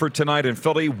scheduled for tonight in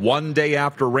Philly, one day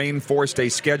after rain forced a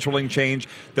scheduling change.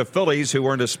 The Phillies, who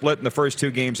earned a split in the first 2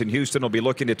 games in Houston, will be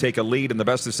looking to take a lead in the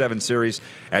best-of-7 series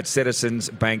at Citizens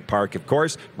Bank Park. Of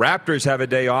course, Raptors have a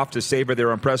day off to savor their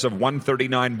impressive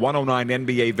 139-109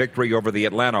 NBA victory over the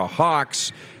Atlanta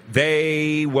Hawks.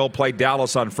 They will play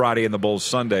Dallas on Friday and the Bulls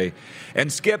Sunday.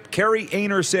 And Skip, Carrie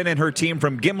Anerson and her team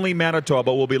from Gimli,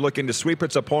 Manitoba will be looking to sweep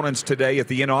its opponents today at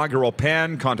the inaugural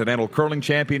Pan Continental Curling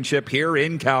Championship here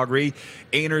in Calgary.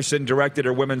 Anerson directed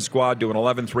her women's squad to an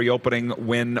 11-3 opening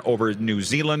win over New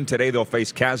Zealand. Today they'll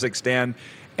face Kazakhstan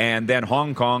and then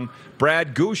Hong Kong.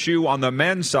 Brad Gushu on the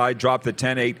men's side dropped the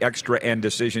 10-8 extra end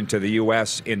decision to the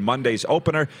U.S. in Monday's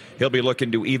opener. He'll be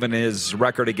looking to even his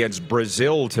record against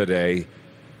Brazil today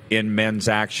in men's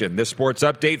action. This sports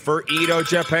update for Edo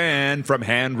Japan. From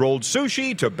hand-rolled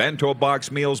sushi to bento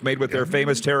box meals made with their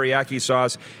famous teriyaki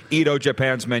sauce, Edo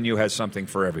Japan's menu has something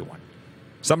for everyone.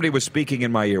 Somebody was speaking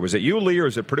in my ear. Was it you, Lee, or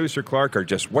is it producer Clark, or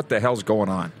just what the hell's going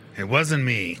on? It wasn't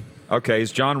me. Okay,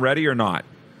 is John ready or not?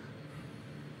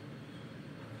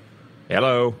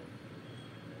 Hello.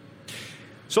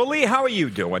 So, Lee, how are you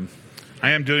doing?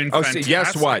 I am doing Oh, fantastic. see,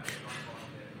 guess what?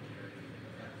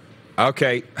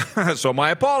 Okay, so my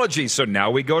apologies. So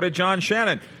now we go to John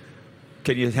Shannon.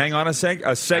 Can you hang on a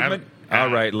segment? All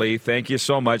right, Lee, thank you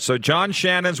so much. So John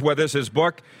Shannon's with us. His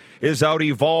book is out,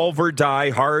 Evolve or Die,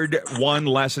 Hard-Won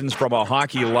Lessons from a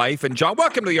Hockey Life. And John,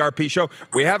 welcome to the RP Show.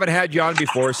 We haven't had you on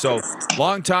before, so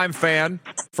long-time fan,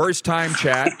 first-time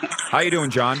chat. How you doing,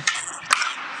 John?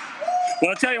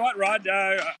 Well, I'll tell you what, Rod,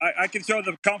 I can throw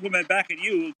the compliment back at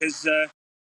you because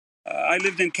I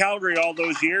lived in Calgary all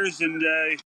those years and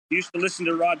used to listen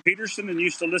to Rod Peterson and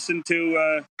used to listen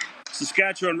to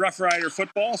Saskatchewan Roughrider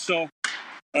football. So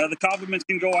the compliments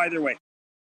can go either way.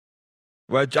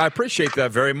 Well, I appreciate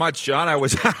that very much, John. I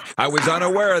was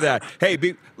unaware of that. Hey,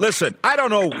 listen, I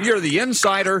don't know. You're the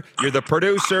insider. You're the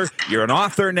producer. You're an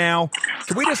author now.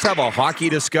 Can we just have a hockey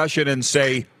discussion and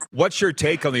say, what's your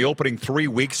take on the opening 3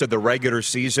 weeks of the regular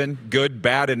season? Good,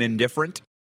 bad, and indifferent?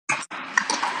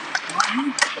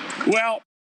 Well,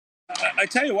 I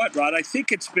tell you what, Rod. I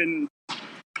think it's been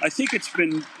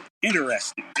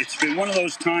interesting. It's been one of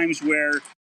those times where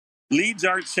leads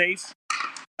aren't safe.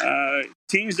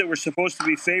 Teams that were supposed to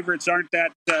be favorites aren't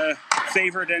that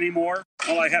favorite anymore.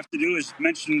 All I have to do is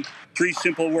mention 3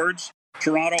 simple words: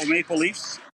 Toronto Maple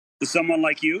Leafs, to someone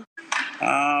like you.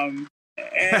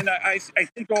 And I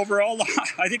think overall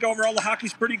the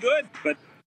hockey's pretty good, but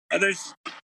there's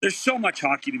so much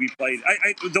hockey to be played.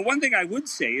 The one thing I would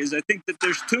say is I think that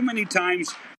there's too many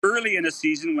times early in a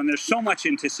season when there's so much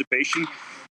anticipation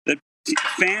that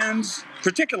fans,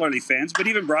 particularly fans, but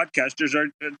even broadcasters,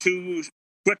 are too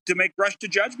quick to make rush to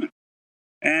judgment.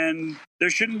 And there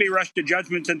shouldn't be rush to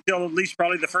judgment until at least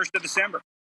probably the 1st of December.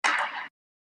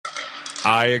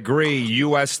 I agree.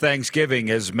 U.S.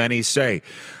 Thanksgiving, as many say.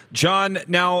 John,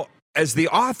 now, as the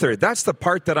author, that's the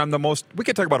part that I'm the most... We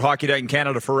could talk about Hockey Night in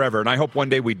Canada forever, and I hope one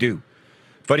day we do.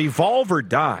 But Evolve or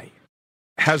Die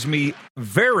has me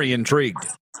very intrigued.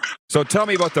 So tell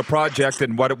me about the project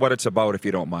and what it's about, if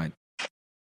you don't mind.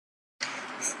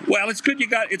 Well, it's good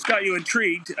it's got you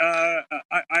intrigued.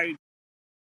 I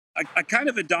kind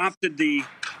of adopted the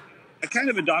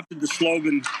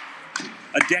slogan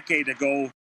a decade ago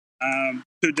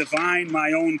to define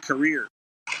my own career.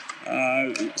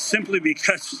 Simply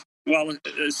because, well,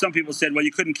 some people said, well,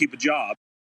 you couldn't keep a job.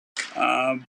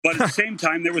 But at the same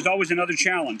time, there was always another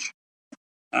challenge.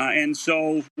 And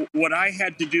so what I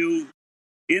had to do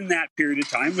in that period of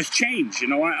time was change. You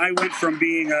know, I went from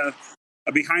being a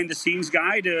behind-the-scenes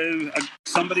guy to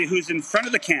somebody who's in front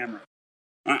of the camera.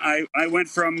 I went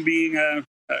from being a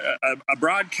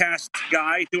broadcast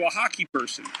guy to a hockey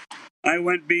person. I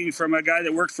went from a guy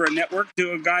that worked for a network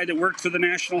to a guy that worked for the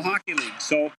National Hockey League.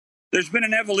 So there's been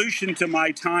an evolution to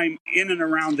my time in and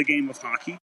around the game of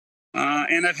hockey,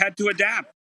 and I've had to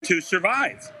adapt to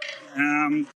survive,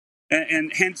 and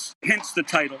hence the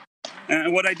title.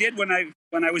 And what I did when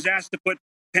I was asked to put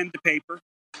pen to paper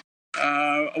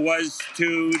was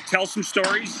to tell some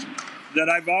stories that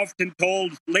I've often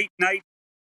told late night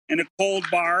in a cold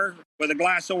bar with a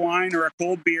glass of wine or a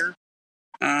cold beer,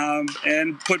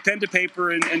 and put pen to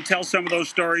paper and tell some of those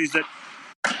stories that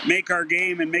make our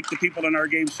game and make the people in our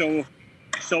game so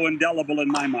indelible in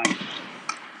my mind.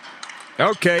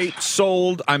 Okay,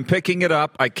 sold. I'm picking it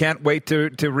up. I can't wait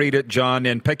to read it, John,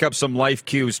 and pick up some life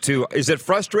cues, too. Is it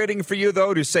frustrating for you,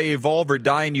 though, to say evolve or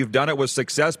die, and you've done it with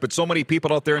success, but so many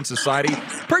people out there in society,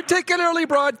 particularly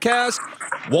broadcast,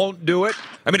 won't do it?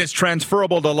 I mean, it's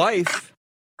transferable to life,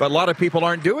 but a lot of people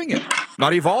aren't doing it,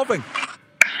 not evolving.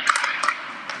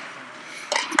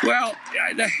 Well,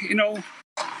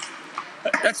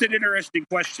 that's an interesting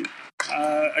question,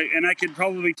 and I could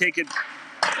probably take it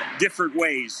different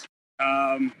ways.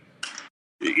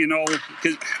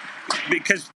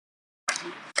 Because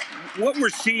what we're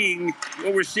seeing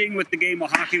with the game of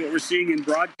hockey, what we're seeing in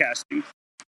broadcasting,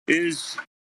 is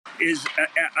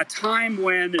a time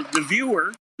when the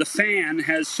viewer, the fan,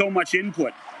 has so much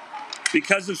input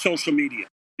because of social media,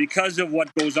 because of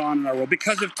what goes on in our world,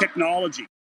 because of technology,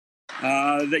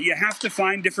 that you have to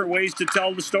find different ways to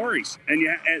tell the stories, and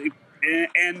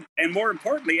more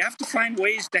importantly, you have to find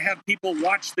ways to have people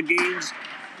watch the games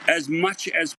as much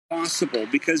as possible,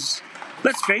 because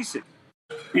let's face it,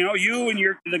 you and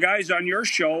the guys on your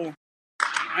show,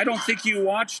 I don't think you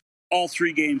watched all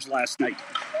 3 games last night.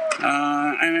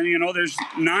 And there's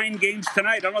 9 games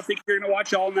tonight. I don't think you're going to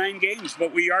watch all 9 games.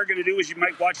 What we are going to do is you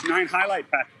might watch 9 highlight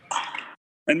packages.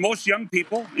 And most young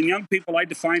people I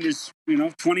define as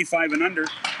 25 and under,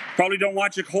 probably don't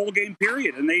watch a whole game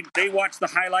period, and they watch the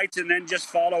highlights and then just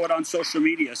follow it on social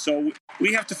media. So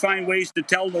we have to find ways to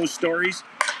tell those stories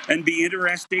and be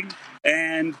interesting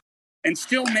and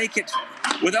still make it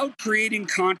without creating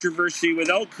controversy,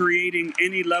 without creating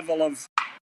any level of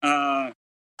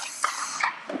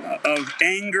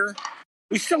anger.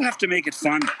 We still have to make it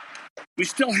fun. We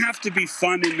still have to be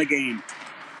fun in the game.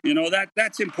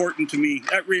 That's important to me.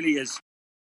 That really is.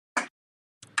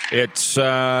 It's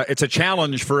a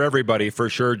challenge for everybody, for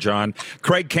sure, John.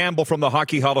 Craig Campbell from the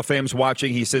Hockey Hall of Fame's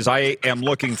watching. He says, I am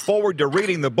looking forward to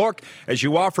reading the book as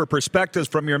you offer perspectives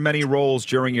from your many roles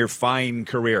during your fine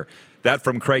career. That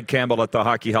from Craig Campbell at the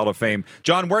Hockey Hall of Fame.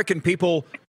 John, where can people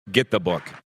get the book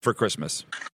for Christmas?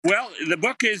 Well, the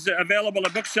book is available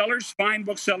at booksellers, fine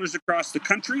booksellers across the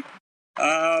country.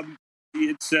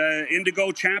 It's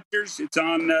Indigo Chapters. It's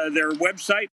on their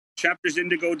website,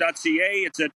 chaptersindigo.ca.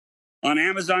 It's on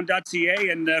Amazon.ca.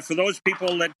 And for those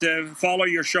people that follow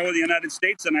your show in the United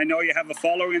States, and I know you have a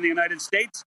following in the United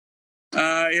States,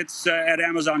 it's at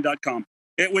Amazon.com.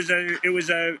 It was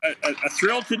a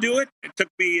thrill to do it. It took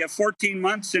me 14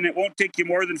 months, and it won't take you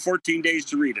more than 14 days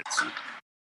to read it. So.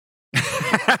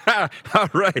 All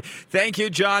right. Thank you,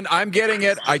 John. I'm getting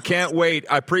it. I can't wait.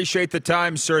 I appreciate the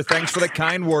time, sir. Thanks for the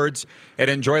kind words, and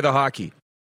enjoy the hockey.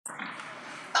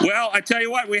 Well, I tell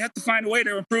you what, we have to find a way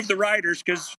to improve the Riders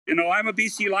because, I'm a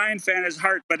BC Lion fan at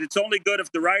heart, but it's only good if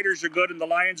the Riders are good and the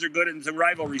Lions are good and the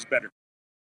rivalry's better.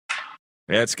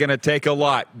 It's going to take a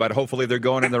lot, but hopefully they're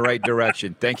going in the right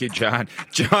direction. Thank you, John.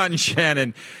 John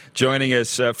Shannon joining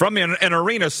us from an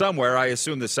arena somewhere, I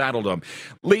assume the Saddledome.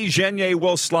 Lee Genier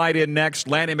will slide in next.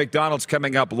 Lanny McDonald's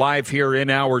coming up live here in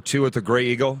Hour 2 at the Grey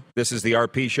Eagle. This is the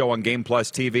RP Show on Game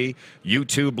Plus TV,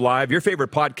 YouTube Live, your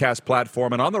favorite podcast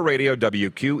platform, and on the radio,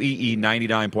 WQEE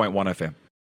 99.1 FM.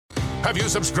 Have you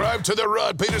subscribed to the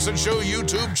Rod Peterson Show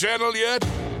YouTube channel yet?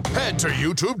 Head to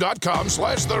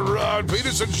youtube.com/The Rod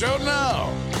Peterson Show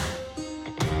now.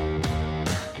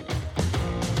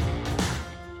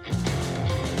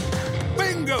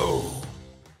 Bingo!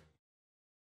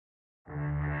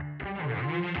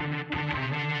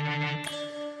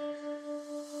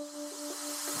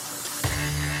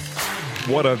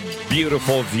 What a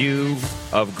beautiful view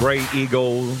of Grey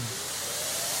Eagle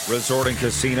Resort and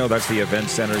Casino. That's the event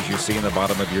centers you see in the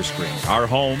bottom of your screen. Our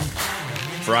home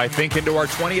for, I think, into our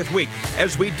 20th week.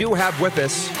 As we do have with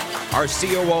us our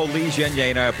COO, Lee Genier,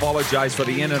 and I apologize for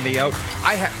the in and the out.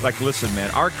 Listen,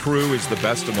 man, our crew is the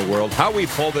best in the world. How we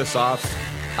pull this off,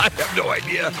 I have no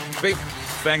idea. Big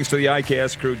thanks to the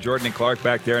IKS crew, Jordan and Clark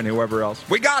back there and whoever else.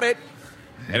 We got it.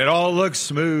 And it all looks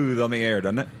smooth on the air,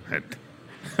 doesn't it?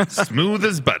 Smooth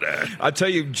as butter. I'll tell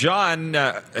you, John,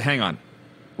 hang on.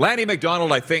 Lanny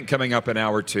McDonald, I think, coming up in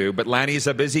Hour 2. But Lanny's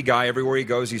a busy guy. Everywhere he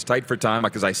goes, he's tight for time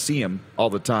because I see him all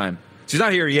the time. So he's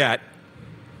not here yet.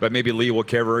 But maybe Lee will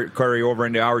carry over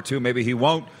into Hour 2. Maybe he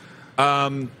won't.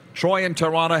 Troy in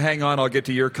Toronto, hang on. I'll get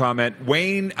to your comment.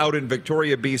 Wayne out in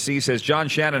Victoria, BC, says John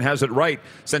Shannon has it right.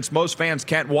 Since most fans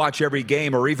can't watch every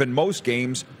game or even most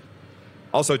games,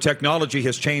 also technology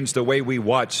has changed the way we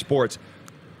watch sports.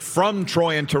 From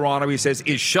Troy in Toronto, he says,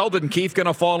 is Sheldon Keefe going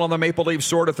to fall on the Maple Leaf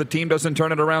sword if the team doesn't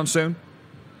turn it around soon?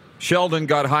 Sheldon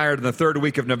got hired in the third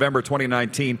week of November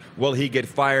 2019. Will he get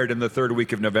fired in the third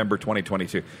week of November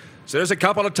 2022? So there's a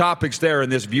couple of topics there in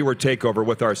this viewer takeover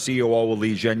with our COO,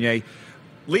 Lee Genier.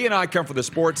 Lee and I come from the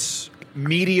sports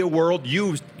media world,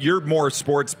 you're more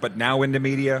sports, but now into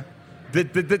media.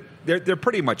 They're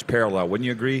pretty much parallel. Wouldn't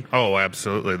you agree? Oh,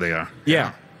 absolutely, they are.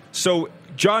 Yeah. So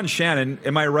John Shannon,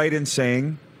 am I right in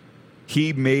saying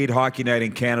he made Hockey Night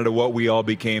in Canada what we all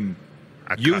became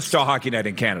used to Hockey Night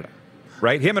in Canada,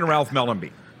 right? Him and Ralph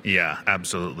Mellenby. Yeah,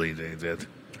 absolutely, they did.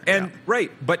 And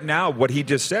right, but now what he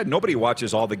just said, nobody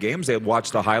watches all the games. They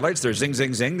watch the highlights. They're zing,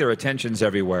 zing, zing. Their attention's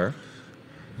everywhere.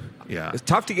 Yeah. It's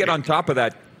tough to get on top of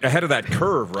that, ahead of that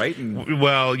curve, right?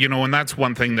 Well, and that's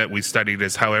one thing that we studied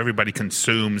is how everybody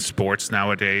consumes sports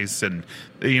nowadays. And,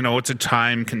 it's a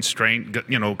time constraint,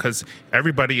 because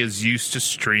everybody is used to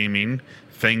streaming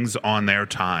things on their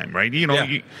time, right? You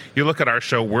look at our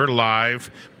show, we're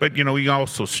live, but we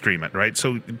also stream it, right?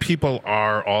 So people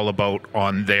are all about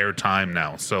on their time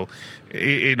now. So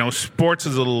sports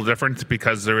is a little different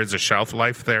because there is a shelf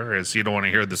life there, as you don't want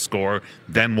to hear the score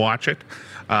then watch it.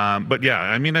 But yeah,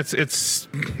 I mean it's it's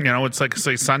like,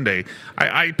 say, Sunday,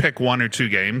 I pick 1 or 2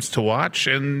 games to watch,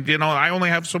 and I only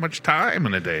have so much time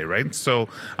in a day, right? So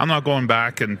I'm not going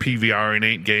back and PVRing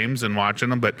 8 games and watching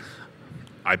them, but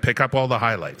I pick up all the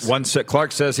highlights.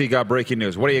 Clark says he got breaking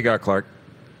news. What do you got, Clark?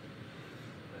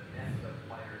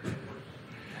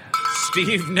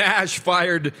 Steve Nash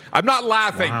fired. I'm not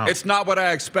laughing. Wow. It's not what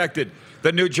I expected.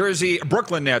 The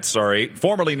Brooklyn Nets,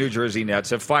 formerly New Jersey Nets,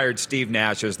 have fired Steve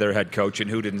Nash as their head coach, and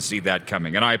who didn't see that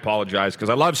coming? And I apologize because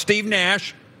I love Steve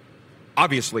Nash.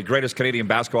 Obviously, greatest Canadian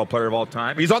basketball player of all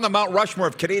time. He's on the Mount Rushmore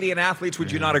of Canadian athletes.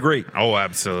 Would you not agree? Oh,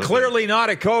 absolutely. Clearly not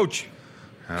a coach.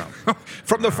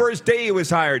 From the first day he was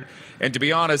hired. And to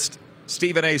be honest,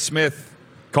 Stephen A. Smith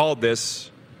called this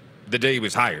the day he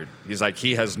was hired. He's like,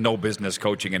 he has no business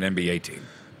coaching an NBA team.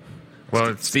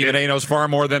 Well, Stephen A. knows far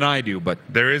more than I do, but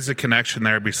there is a connection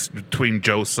there between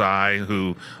Joe Tsai,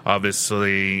 who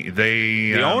obviously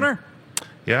the owner?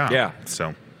 Yeah.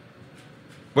 So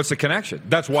what's the connection?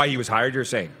 That's why he was hired, you're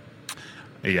saying?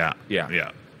 Yeah.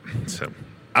 So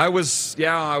I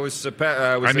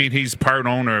mean, he's part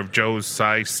owner of Joe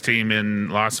Tsai's team in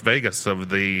Las Vegas, of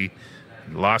the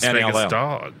Las Vegas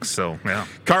Dogs. So, yeah.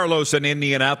 Carlos in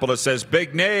Indianapolis says,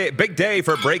 big day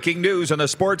for breaking news in the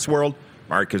sports world.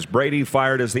 Marcus Brady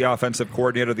fired as the offensive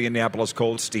coordinator of the Indianapolis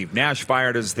Colts. Steve Nash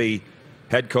fired as the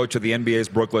head coach of the NBA's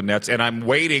Brooklyn Nets. And I'm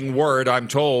waiting word, I'm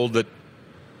told, that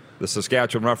the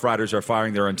Saskatchewan Roughriders are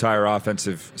firing their entire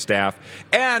offensive staff.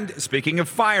 And speaking of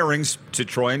firings to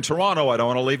Troy and Toronto, I don't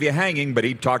want to leave you hanging, but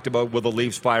he talked about will the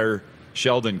Leafs fire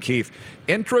Sheldon Keefe.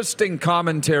 Interesting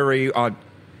commentary on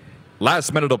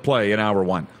last minute of play in hour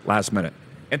 1. Last minute.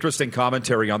 Interesting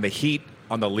commentary on the heat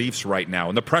on the Leafs right now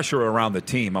and the pressure around the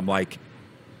team. I'm like,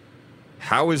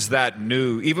 how is that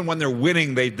new? Even when they're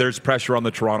winning, there's pressure on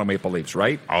the Toronto Maple Leafs,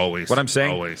 right? Always. What I'm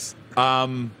saying? Always.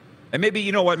 And maybe,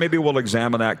 you know what, maybe we'll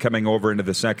examine that coming over into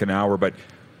the second hour. But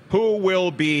who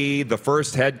will be the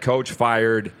first head coach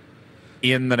fired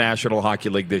in the National Hockey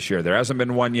League this year? There hasn't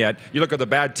been one yet. You look at the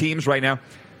bad teams right now.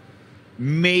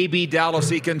 Maybe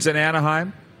Dallas Eakins in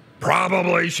Anaheim.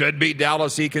 Probably should be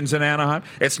Dallas Eakins in Anaheim.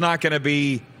 It's not going to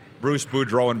be Bruce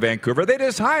Boudreau in Vancouver. They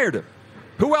just hired him.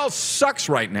 Who else sucks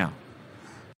right now?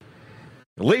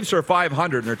 The Leafs are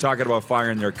 500, and they're talking about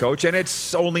firing their coach, and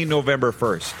it's only November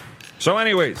 1st. So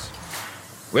anyways,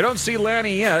 we don't see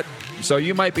Lanny yet, so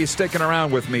you might be sticking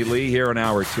around with me, Lee, here in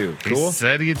hour 2. Cool? He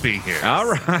said he'd be here.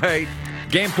 All right.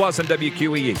 Game Plus and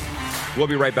WQEE. We'll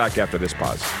be right back after this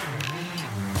pause.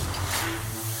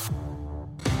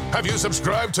 Have you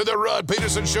subscribed to the Rod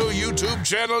Peterson Show YouTube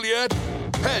channel yet?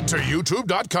 Head to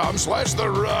youtube.com/The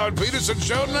Rod Peterson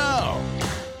Show now.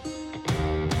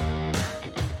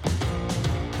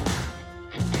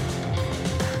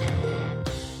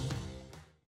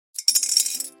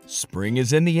 Spring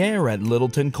is in the air at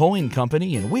Littleton Coin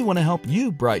Company, and we want to help you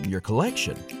brighten your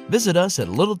collection. Visit us at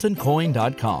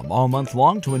littletoncoin.com all month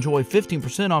long to enjoy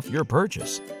 15% off your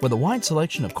purchase. With a wide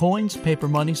selection of coins, paper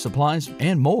money, supplies,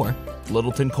 and more,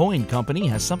 Littleton Coin Company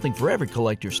has something for every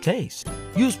collector's taste.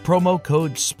 Use promo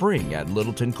code SPRING at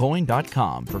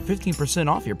littletoncoin.com for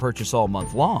 15% off your purchase all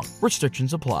month long.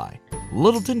 Restrictions apply.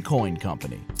 Littleton Coin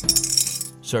Company.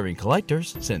 Serving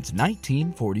collectors since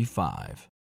 1945.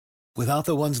 Without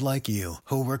the ones like you,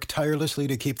 who work tirelessly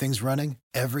to keep things running,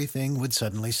 everything would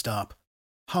suddenly stop.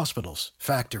 Hospitals,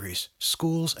 factories,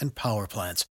 schools, and power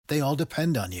plants, they all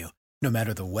depend on you. No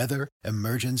matter the weather,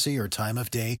 emergency, or time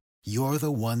of day, you're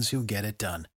the ones who get it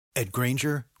done. At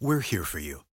Grainger, we're here for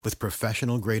you with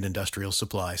professional-grade industrial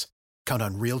supplies. Count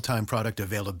on real-time product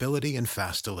availability and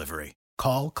fast delivery.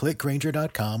 Call, click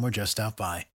Grainger.com, or just stop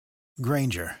by.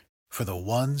 Grainger, for the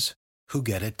ones who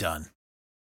get it done.